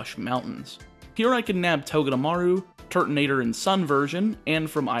into Blush Mountains. Here I can nab Togedemaru, Turtonator in Sun version,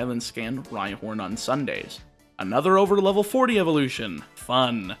 and from Island Scan, Rhyhorn on Sundays. Another over to level 40 evolution.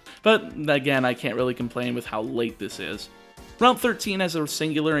 Fun. But again, I can't really complain with how late this is. Route 13 has a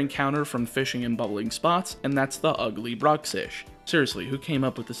singular encounter from fishing in bubbling spots, and that's the ugly Bruxish. Seriously, who came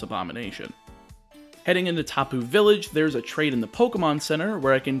up with this abomination? Heading into Tapu Village, there's a trade in the Pokemon Center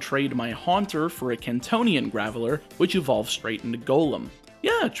where I can trade my Haunter for a Cantonian Graveler, which evolves straight into Golem.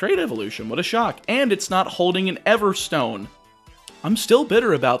 Yeah, trade evolution, what a shock, and it's not holding an Everstone. I'm still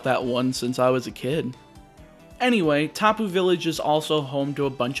bitter about that one since I was a kid. Anyway, Tapu Village is also home to a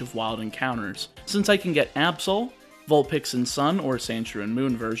bunch of wild encounters, since I can get Absol, Vulpix in Sun or Sandshrew and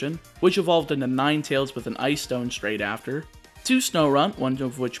Moon version, which evolved into Ninetales with an Ice Stone straight after, 2 Snorunt, one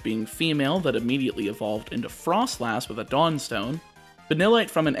of which being female that immediately evolved into Frostlass with a Dawnstone,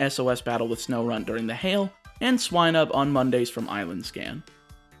 Vanillite from an SOS battle with Snorunt during the Hail, and Swinub on Mondays from Island Scan.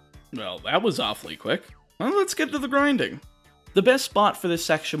 Well, that was awfully quick. Well, let's get to the grinding. The best spot for this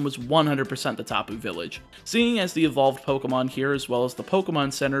section was 100% the Tapu Village. Seeing as the evolved Pokemon here as well as the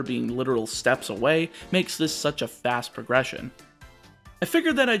Pokemon Center being literal steps away makes this such a fast progression. I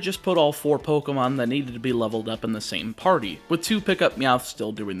figured that I'd just put all 4 Pokemon that needed to be leveled up in the same party, with 2 pickup Meowths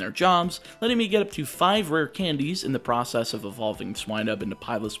still doing their jobs, letting me get up to 5 rare candies in the process of evolving Swinub into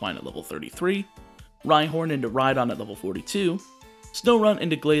Piloswine at level 33, Rhyhorn into Rhydon at level 42, Snorunt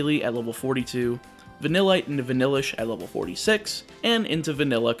into Glalie at level 42, Vanillite into Vanillish at level 46, and into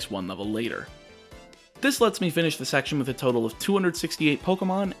Vanillux 1 level later. This lets me finish the section with a total of 268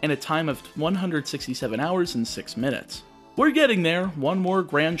 Pokemon and a time of 167 hours and 6 minutes. We're getting there, one more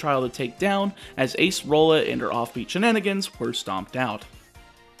grand trial to take down, as Acerola and her offbeat shenanigans were stomped out.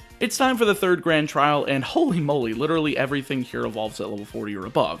 It's time for the 3rd grand trial, and holy moly, literally everything here evolves at level 40 or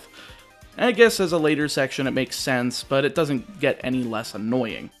above. I guess as a later section it makes sense, but it doesn't get any less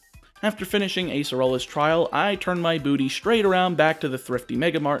annoying. After finishing Acerola's trial, I turned my booty straight around back to the thrifty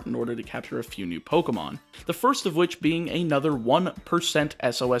Megamart in order to capture a few new Pokemon, the first of which being another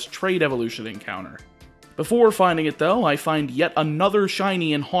 1% SOS trade evolution encounter. Before finding it though, I find yet another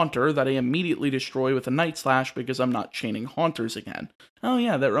shiny in Haunter that I immediately destroy with a Night Slash because I'm not chaining Haunters again. Oh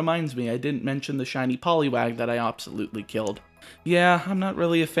yeah, that reminds me, I didn't mention the shiny Poliwag that I absolutely killed. Yeah, I'm not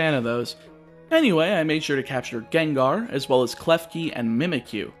really a fan of those. Anyway, I made sure to capture Gengar, as well as Klefki and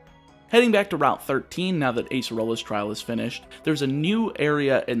Mimikyu. Heading back to Route 13 now that Acerola's trial is finished, there's a new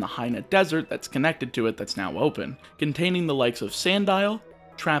area in the Haina Desert that's connected to it that's now open, containing the likes of Sandile,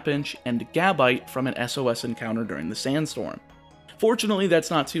 Trapinch, and Gabite from an SOS encounter during the Sandstorm. Fortunately, that's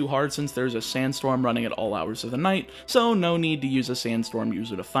not too hard since there's a Sandstorm running at all hours of the night, so no need to use a Sandstorm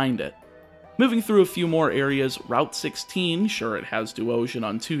user to find it. Moving through a few more areas, Route 16, sure it has Duosion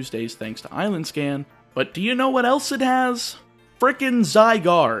on Tuesdays thanks to Island Scan, but do you know what else it has? Frickin'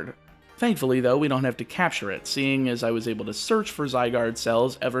 Zygarde! Thankfully though, we don't have to capture it, seeing as I was able to search for Zygarde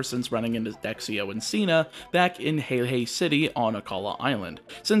cells ever since running into Dexio and Cena back in Heihei City on Akala Island,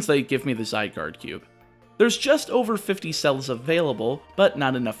 since they give me the Zygarde cube. There's just over 50 cells available, but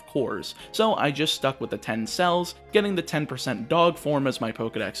not enough cores, so I just stuck with the 10 cells, getting the 10% dog form as my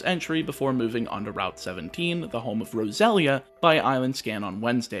Pokedex entry before moving on to Route 17, the home of Roselia, by Island Scan on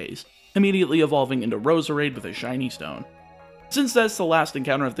Wednesdays, immediately evolving into Roserade with a shiny stone. Since that's the last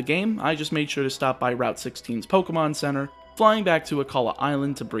encounter of the game, I just made sure to stop by Route 16's Pokemon Center, flying back to Akala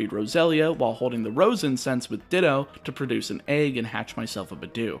Island to breed Roselia while holding the Rose Incense with Ditto to produce an egg and hatch myself a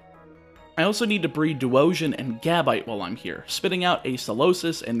Bidoof. I also need to breed Duosion and Gabite while I'm here, spitting out a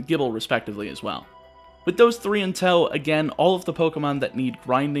Solosis and Gible respectively as well. With those three in tow, again, all of the Pokemon that need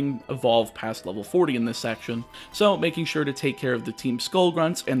grinding evolve past level 40 in this section, so making sure to take care of the Team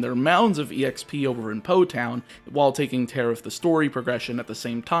Skullgrunts and their mounds of EXP over in Po Town while taking care of the story progression at the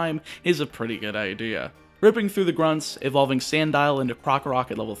same time is a pretty good idea. Ripping through the grunts, evolving Sandile into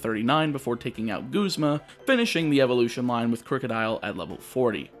Krokorok at level 39 before taking out Guzma, finishing the evolution line with Crocodile at level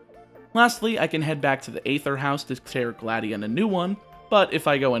 40. Lastly, I can head back to the Aether House to tear Gladion a new one, but if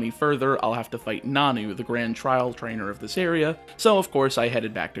I go any further, I'll have to fight Nanu, the grand trial trainer of this area, so of course I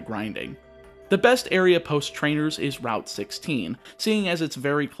headed back to grinding. The best area post-trainers is Route 16, seeing as it's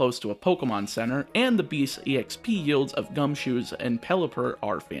very close to a Pokemon Center, and the beast's EXP yields of Gumshoos and Pelipper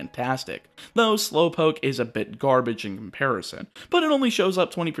are fantastic, though Slowpoke is a bit garbage in comparison, but it only shows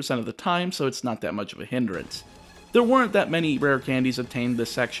up 20% of the time, so it's not that much of a hindrance. There weren't that many rare candies obtained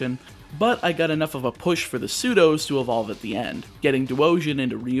this section, but I got enough of a push for the Pseudos to evolve at the end, getting Duosion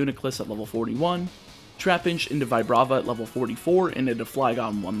into Reuniclus at level 41, Trapinch into Vibrava at level 44 and into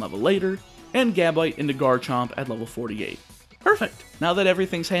Flygon one level later, and Gabite into Garchomp at level 48. Perfect! Now that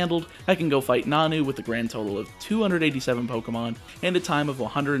everything's handled, I can go fight Nanu with a grand total of 287 Pokemon and a time of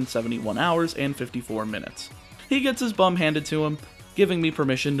 171 hours and 54 minutes. He gets his bum handed to him, giving me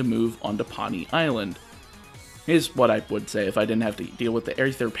permission to move onto Pawnee Island. Is what I would say if I didn't have to deal with the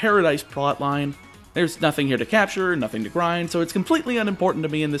Aether Paradise plotline. There's nothing here to capture, nothing to grind, so it's completely unimportant to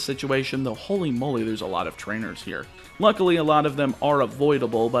me in this situation, though holy moly there's a lot of trainers here. Luckily a lot of them are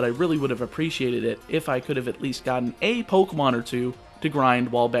avoidable, but I really would have appreciated it if I could have at least gotten a Pokemon or two to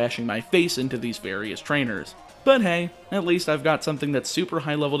grind while bashing my face into these various trainers. But hey, at least I've got something that's super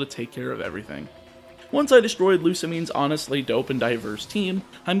high level to take care of everything. Once I destroyed Lucamine's honestly dope and diverse team,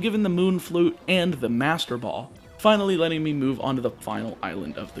 I'm given the Moon Flute and the Master Ball, finally letting me move on to the final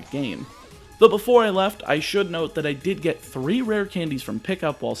island of the game. Though before I left, I should note that I did get 3 rare candies from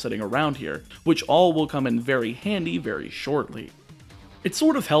pickup while sitting around here, which all will come in very handy very shortly. It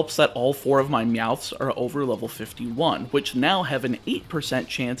sort of helps that all 4 of my Meowths are over level 51, which now have an 8%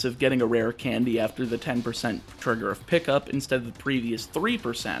 chance of getting a rare candy after the 10% trigger of pickup instead of the previous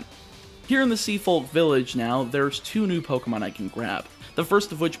 3%. Here in the Seafolk Village now, there's 2 new Pokemon I can grab, the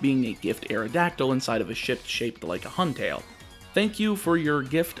first of which being a gift Aerodactyl inside of a ship shaped like a Huntail. Thank you for your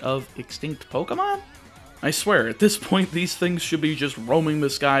gift of extinct Pokemon? I swear, at this point these things should be just roaming the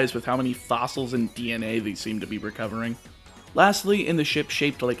skies with how many fossils and DNA they seem to be recovering. Lastly, in the ship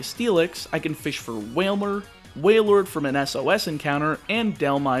shaped like a Steelix, I can fish for Wailmer, Wailord from an SOS encounter, and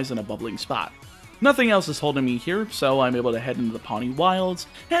Dhelmise in a bubbling spot. Nothing else is holding me here, so I'm able to head into the Pawnee Wilds,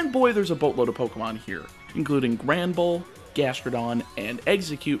 and boy there's a boatload of Pokemon here, including Granbull, Gastrodon, and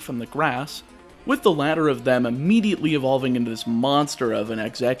Execute from the grass, with the latter of them immediately evolving into this monster of an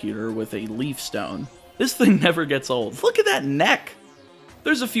Executor with a Leaf Stone. This thing never gets old. Look at that neck!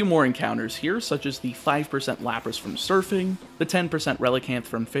 There's a few more encounters here, such as the 5% Lapras from surfing, the 10% Relicanth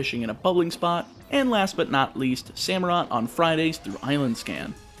from fishing in a bubbling spot, and last but not least, Samurott on Fridays through Island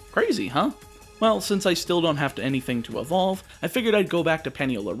Scan. Crazy, huh? Well, since I still don't have anything to evolve, I figured I'd go back to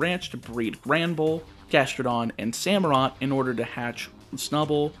Paniolo Ranch to breed Granbull, Gastrodon, and Samurott in order to hatch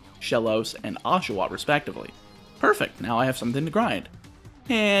Snubbull, Shellos, and Oshawott respectively. Perfect, now I have something to grind.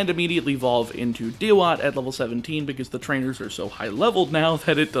 And immediately evolve into Dewott at level 17 because the trainers are so high leveled now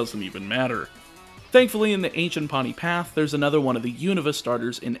that it doesn't even matter. Thankfully, in the Ancient Pawnee Path, there's another one of the Unova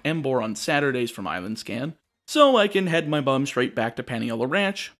starters in Embor on Saturdays from Island Scan, so I can head my bum straight back to Paniolo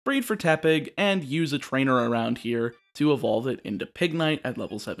Ranch, breed for Tepig, and use a trainer around here to evolve it into Pignite at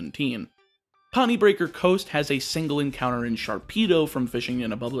level 17. Ponybreaker Coast has a single encounter in Sharpedo from fishing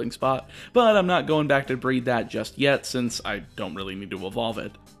in a bubbling spot, but I'm not going back to breed that just yet since I don't really need to evolve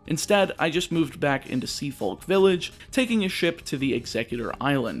it. Instead, I just moved back into Seafolk Village, taking a ship to the Executor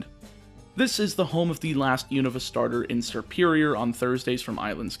Island. This is the home of the last Unova starter in Superior on Thursdays from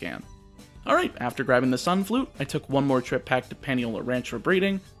Island Scan. Alright, after grabbing the Sunflute, I took one more trip back to Paniolo Ranch for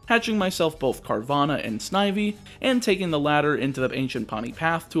breeding, hatching myself both Carvanha and Snivy, and taking the latter into the Ancient Pawnee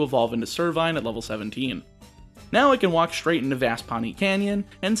Path to evolve into Servine at level 17. Now I can walk straight into Vast Pawnee Canyon,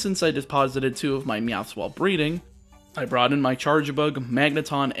 and since I deposited 2 of my Meowths while breeding, I brought in my Charjabug,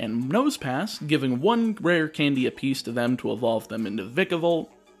 Magneton, and Nosepass, giving 1 rare candy apiece to them to evolve them into Vikavolt,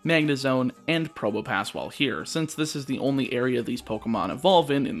 Magnezone, and Probopass while here, since this is the only area these Pokemon evolve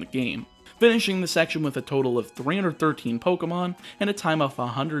in the game. Finishing the section with a total of 313 Pokemon and a time of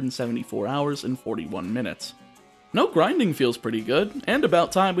 174 hours and 41 minutes. No grinding feels pretty good, and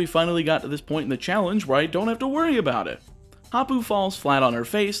about time we finally got to this point in the challenge where I don't have to worry about it. Hapu falls flat on her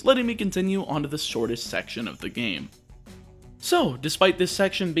face, letting me continue onto the shortest section of the game. So, despite this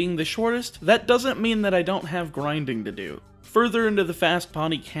section being the shortest, that doesn't mean that I don't have grinding to do. Further into the Vast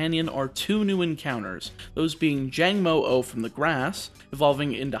Pawnee Canyon are 2 new encounters, those being Jangmo-O from the grass,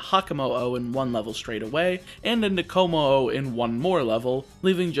 evolving into Hakamo-O in 1 level straight away, and into Como-O in 1 more level,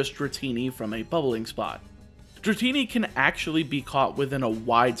 leaving just Dratini from a bubbling spot. Dratini can actually be caught within a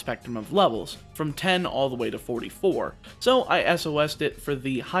wide spectrum of levels, from 10 all the way to 44, so I SOS'd it for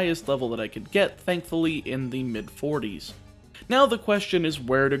the highest level that I could get, thankfully in the mid-40s. Now the question is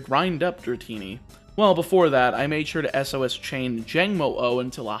where to grind up Dratini. Well, before that, I made sure to SOS chain Jangmo-O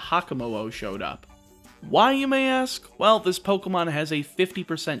until a Hakamo-O showed up. Why, you may ask? Well, this Pokemon has a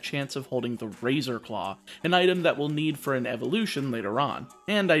 50% chance of holding the Razor Claw, an item that we'll need for an evolution later on,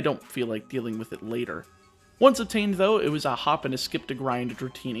 and I don't feel like dealing with it later. Once obtained though, it was a hop and a skip to grind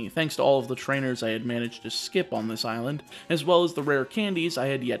Dratini, thanks to all of the trainers I had managed to skip on this island, as well as the rare candies I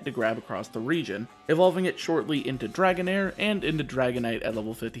had yet to grab across the region, evolving it shortly into Dragonair and into Dragonite at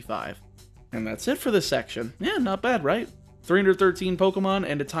level 55. And that's it for this section. Yeah, not bad, right? 313 Pokemon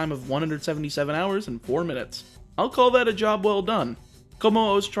and a time of 177 hours and 4 minutes. I'll call that a job well done.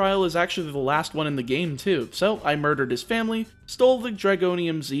 Como-O's trial is actually the last one in the game too, so I murdered his family, stole the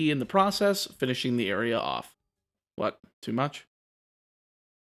Dragonium Z in the process, finishing the area off. What, too much?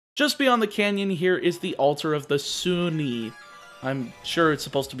 Just beyond the canyon here is the altar of the Suni. I'm sure it's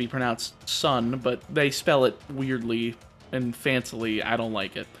supposed to be pronounced sun, but they spell it weirdly and fancily. I don't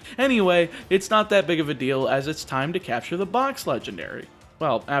like it. Anyway, it's not that big of a deal as it's time to capture the box legendary.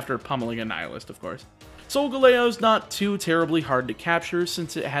 Well, after pummeling a Nihilist, of course. Solgaleo's not too terribly hard to capture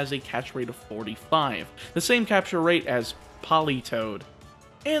since it has a catch rate of 45, the same capture rate as Politoed.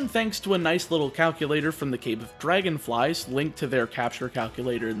 And thanks to a nice little calculator from the Cave of Dragonflies, linked to their capture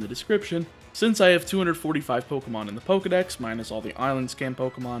calculator in the description, since I have 245 Pokemon in the Pokedex, minus all the Island Scan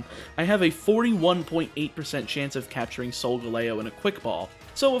Pokemon, I have a 41.8% chance of capturing Solgaleo in a Quick Ball,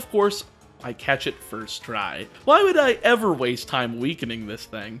 so of course, I catch it first try. Why would I ever waste time weakening this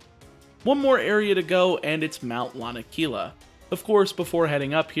thing? One more area to go, and it's Mount Lanakila. Of course, before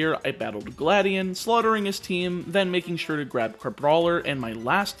heading up here, I battled Gladion, slaughtering his team, then making sure to grab Crabrawler and my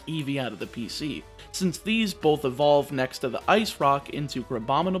last Eevee out of the PC, since these both evolve next to the Ice Rock into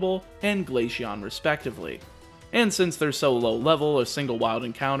Crabominable and Glaceon respectively. And since they're so low level, a single wild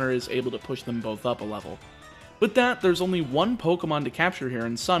encounter is able to push them both up a level. With that, there's only 1 Pokemon to capture here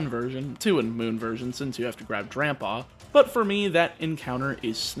in Sun version, 2 in Moon version since you have to grab Drampa, but for me, that encounter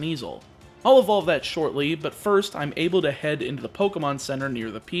is Sneasel. I'll evolve that shortly, but first I'm able to head into the Pokemon Center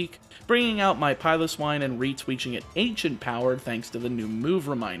near the peak, bringing out my Piloswine and retweaching it Ancient Powered thanks to the new move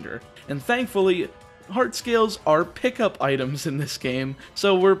reminder. And thankfully, Heart Scales are pickup items in this game,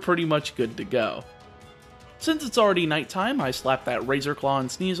 so we're pretty much good to go. Since it's already nighttime, I slap that Razor Claw on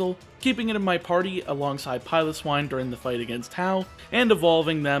Sneasel, keeping it in my party alongside Piloswine during the fight against Tau, and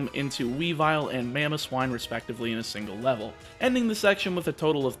evolving them into Weavile and Mamoswine respectively in a single level, ending the section with a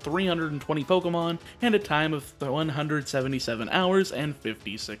total of 320 Pokemon and a time of 177 hours and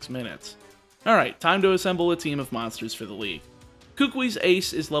 56 minutes. Alright, time to assemble a team of monsters for the league. Kukwi's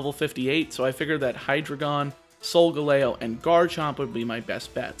ace is level 58, so I figured that Hydreigon, Solgaleo, and Garchomp would be my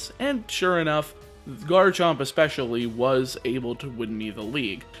best bets, and sure enough, Garchomp especially was able to win me the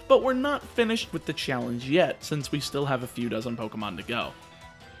league, but we're not finished with the challenge yet, since we still have a few dozen Pokemon to go.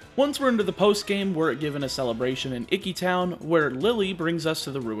 Once we're into the post-game, we're given a celebration in Icky Town, where Lily brings us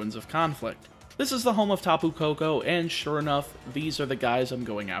to the Ruins of Conflict. This is the home of Tapu Koko, and sure enough, these are the guys I'm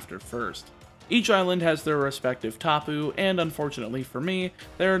going after first. Each island has their respective Tapu, and unfortunately for me,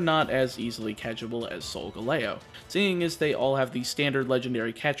 they're not as easily catchable as Solgaleo, seeing as they all have the standard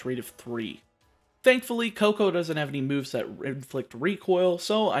legendary catch rate of 3. Thankfully, Koko doesn't have any moves that inflict recoil,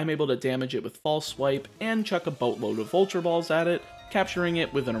 so I'm able to damage it with False Swipe and chuck a boatload of Ultra Balls at it, capturing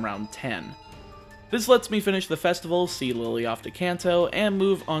it within around 10. This lets me finish the festival, see Lily off to Kanto, and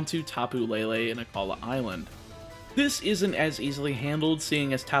move on to Tapu Lele in Akala Island. This isn't as easily handled,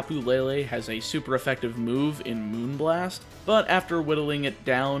 seeing as Tapu Lele has a super effective move in Moonblast, but after whittling it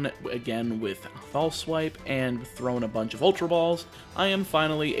down again with False Swipe and throwing a bunch of Ultra Balls, I am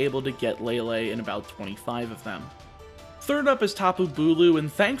finally able to get Lele in about 25 of them. Third up is Tapu Bulu, and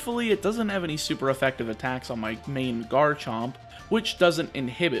thankfully it doesn't have any super effective attacks on my main Garchomp, which doesn't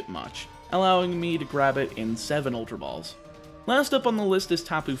inhibit much, allowing me to grab it in 7 Ultra Balls. Last up on the list is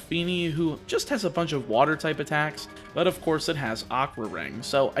Tapu Fini, who just has a bunch of water-type attacks, but of course it has Aqua Ring,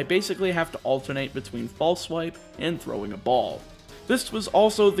 so I basically have to alternate between False Swipe and throwing a ball. This was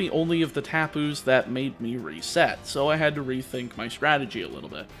also the only of the Tapus that made me reset, so I had to rethink my strategy a little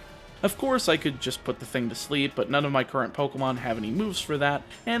bit. Of course I could just put the thing to sleep, but none of my current Pokemon have any moves for that,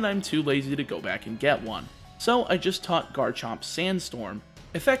 and I'm too lazy to go back and get one. So I just taught Garchomp Sandstorm,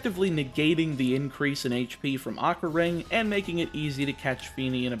 effectively negating the increase in HP from Aqua Ring and making it easy to catch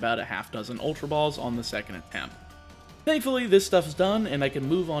Fini in about a half dozen Ultra Balls on the second attempt. Thankfully, this stuff's done, and I can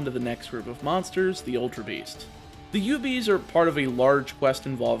move on to the next group of monsters, the Ultra Beast. The UBs are part of a large quest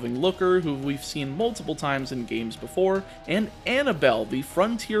involving Looker, who we've seen multiple times in games before, and Annabelle, the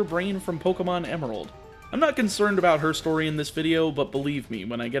frontier brain from Pokemon Emerald. I'm not concerned about her story in this video, but believe me,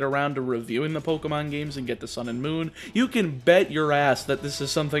 when I get around to reviewing the Pokemon games and get to Sun and Moon, you can bet your ass that this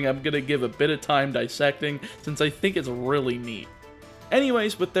is something I'm gonna give a bit of time dissecting, since I think it's really neat.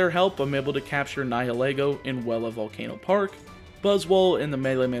 Anyways, with their help, I'm able to capture Nihilego in Wella Volcano Park, Buzzwole in the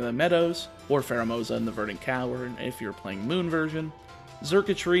Melemele Meadows, or Pheromosa in the Verdant Cavern if you're playing Moon version,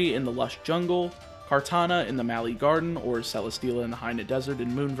 Xurkitree in the Lush Jungle, Kartana in the Mali Garden, or Celesteela in the Haina Desert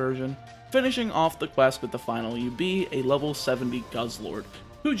in Moon version, finishing off the quest with the final UB, a level 70 Guzzlord,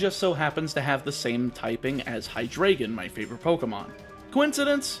 who just so happens to have the same typing as Hydreigon, my favorite Pokemon.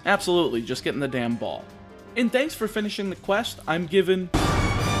 Coincidence? Absolutely, just getting the damn ball. And thanks for finishing the quest, I'm given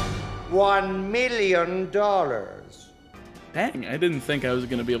 $1 million. Dang, I didn't think I was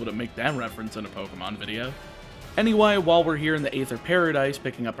going to be able to make that reference in a Pokemon video. Anyway, while we're here in the Aether Paradise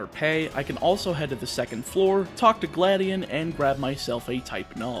picking up our pay, I can also head to the second floor, talk to Gladion, and grab myself a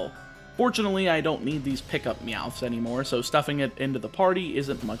Type Null. Fortunately, I don't need these pickup Meowths anymore, so stuffing it into the party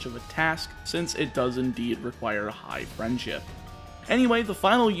isn't much of a task, since it does indeed require a high friendship. Anyway, the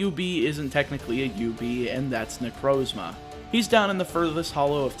final UB isn't technically a UB, and that's Necrozma. He's down in the furthest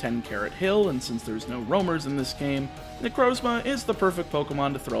hollow of 10 Carat Hill, and since there's no roamers in this game, Necrozma is the perfect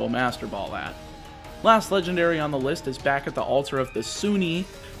Pokemon to throw a Master Ball at. Last legendary on the list is back at the altar of the Suni,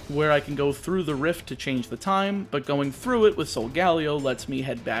 where I can go through the rift to change the time, but going through it with Solgaleo lets me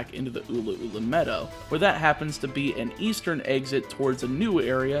head back into the Ula Meadow, where that happens to be an eastern exit towards a new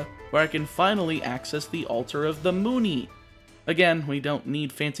area where I can finally access the altar of the Mooney. Again, we don't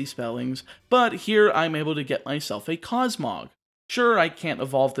need fancy spellings, but here I'm able to get myself a Cosmog. Sure, I can't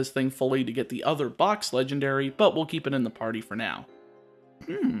evolve this thing fully to get the other box legendary, but we'll keep it in the party for now.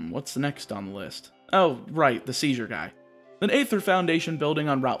 What's next on the list? Oh, right, the seizure guy. The Aether Foundation building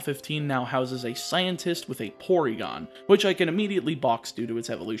on Route 15 now houses a scientist with a Porygon, which I can immediately box due to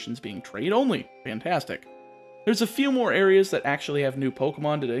its evolutions being trade only. Fantastic. There's a few more areas that actually have new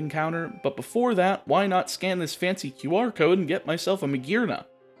Pokemon to encounter, but before that, why not scan this fancy QR code and get myself a Magearna?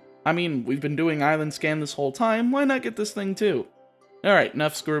 I mean, we've been doing Island Scan this whole time, why not get this thing too? Alright,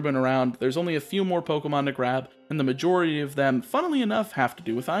 enough scrubbing around, there's only a few more Pokemon to grab, and the majority of them, funnily enough, have to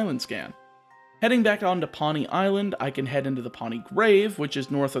do with Island Scan. Heading back onto Pawnee Island, I can head into the Pawnee Grave, which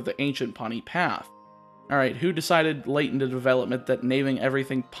is north of the ancient Pawnee Path. Alright, who decided late into development that naming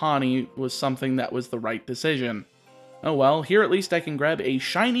everything Pawnee was something that was the right decision? Oh well, here at least I can grab a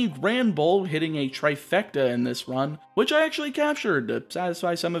shiny Granbull hitting a trifecta in this run, which I actually captured to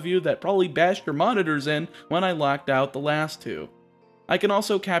satisfy some of you that probably bashed your monitors in when I locked out the last two. I can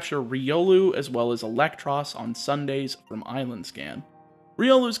also capture Riolu as well as Electros on Sundays from Island Scan.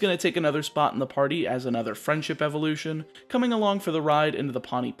 Riolu's gonna take another spot in the party as another friendship evolution, coming along for the ride into the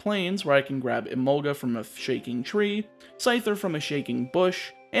Pawnee Plains where I can grab Emolga from a shaking tree, Scyther from a shaking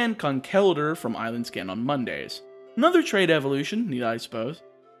bush, and Conkeldurr from Island Scan on Mondays. Another trade evolution, need I suppose.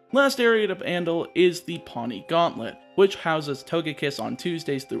 Last area to handle is the Pawnee Gauntlet, which houses Togekiss on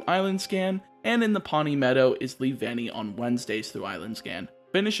Tuesdays through Island Scan, and in the Pawnee Meadow is Leavenny on Wednesdays through Island Scan,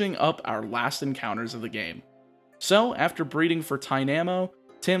 finishing up our last encounters of the game. So, after breeding for Tynamo,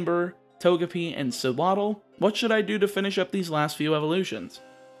 Timburr, Togepi, and Sewaddle, what should I do to finish up these last few evolutions?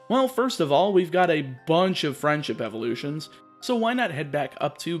 Well, first of all, we've got a bunch of friendship evolutions, so why not head back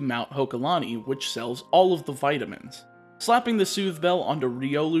up to Mount Hokalani, which sells all of the vitamins. Slapping the Soothe Bell onto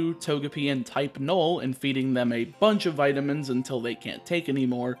Riolu, Togepi, and Type Null and feeding them a bunch of vitamins until they can't take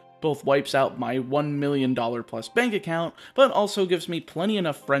anymore both wipes out my $1 million plus bank account, but also gives me plenty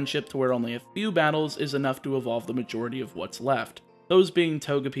enough friendship to where only a few battles is enough to evolve the majority of what's left. Those being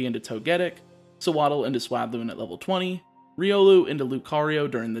Togepi into Togetic, Sewaddle into Swabloon at level 20, Riolu into Lucario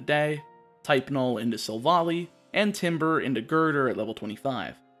during the day, Type Null into Silvally, and Timburr into Girder at level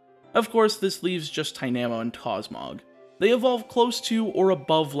 25. Of course, this leaves just Tynamo and Cosmog. They evolve close to or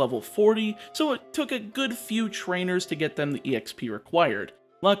above level 40, so it took a good few trainers to get them the EXP required.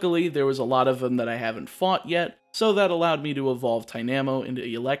 Luckily, there was a lot of them that I haven't fought yet, so that allowed me to evolve Tynamo into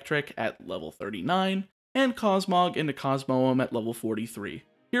Electric at level 39, and Cosmog into Cosmoem at level 43.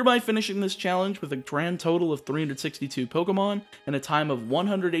 Hereby finishing this challenge with a grand total of 362 Pokemon, and a time of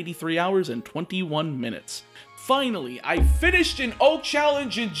 183 hours and 21 minutes. Finally, I finished an Oak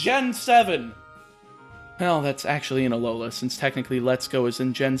Challenge in Gen 7! Well, that's actually in Alola, since technically Let's Go is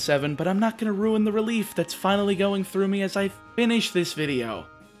in Gen 7, but I'm not gonna ruin the relief that's finally going through me as I finish this video.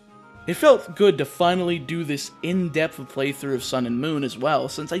 It felt good to finally do this in-depth playthrough of Sun and Moon as well,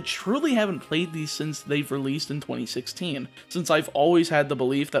 since I truly haven't played these since they've released in 2016, since I've always had the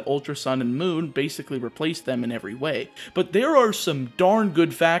belief that Ultra Sun and Moon basically replaced them in every way. But there are some darn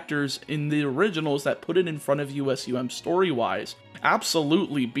good factors in the originals that put it in front of USUM story-wise,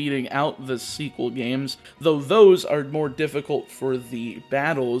 absolutely beating out the sequel games, though those are more difficult for the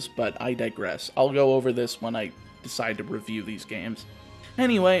battles, but I digress. I'll go over this when I decide to review these games.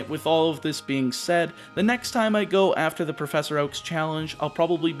 Anyway, with all of this being said, the next time I go after the Professor Oak's challenge, I'll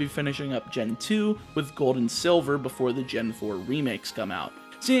probably be finishing up Gen 2 with Gold and Silver before the Gen 4 remakes come out,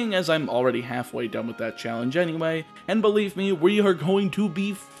 seeing as I'm already halfway done with that challenge anyway, and believe me, we are going to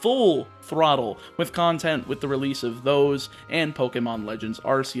be full throttle with content with the release of those and Pokemon Legends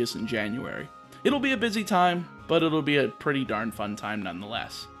Arceus in January. It'll be a busy time, but it'll be a pretty darn fun time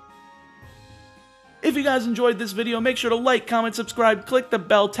nonetheless. If you guys enjoyed this video, make sure to like, comment, subscribe, click the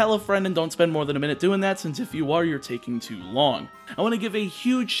bell, tell a friend, and don't spend more than a minute doing that, since if you are, you're taking too long. I want to give a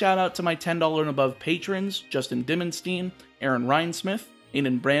huge shout out to my $10 and above patrons, Justin Dimmenstein, Aaron Rhinesmith,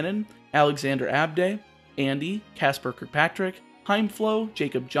 Aidan Brannon, Alexander Abday, Andy, Casper Kirkpatrick, Heimflow,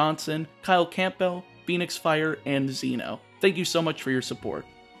 Jacob Johnson, Kyle Campbell, Phoenix Fire, and Zeno. Thank you so much for your support.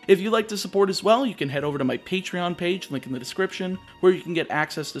 If you'd like to support as well, you can head over to my Patreon page, link in the description, where you can get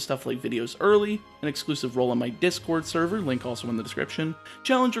access to stuff like videos early, an exclusive role on my Discord server, link also in the description,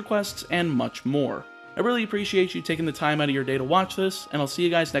 challenge requests, and much more. I really appreciate you taking the time out of your day to watch this, and I'll see you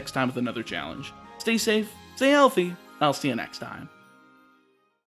guys next time with another challenge. Stay safe, stay healthy, and I'll see you next time.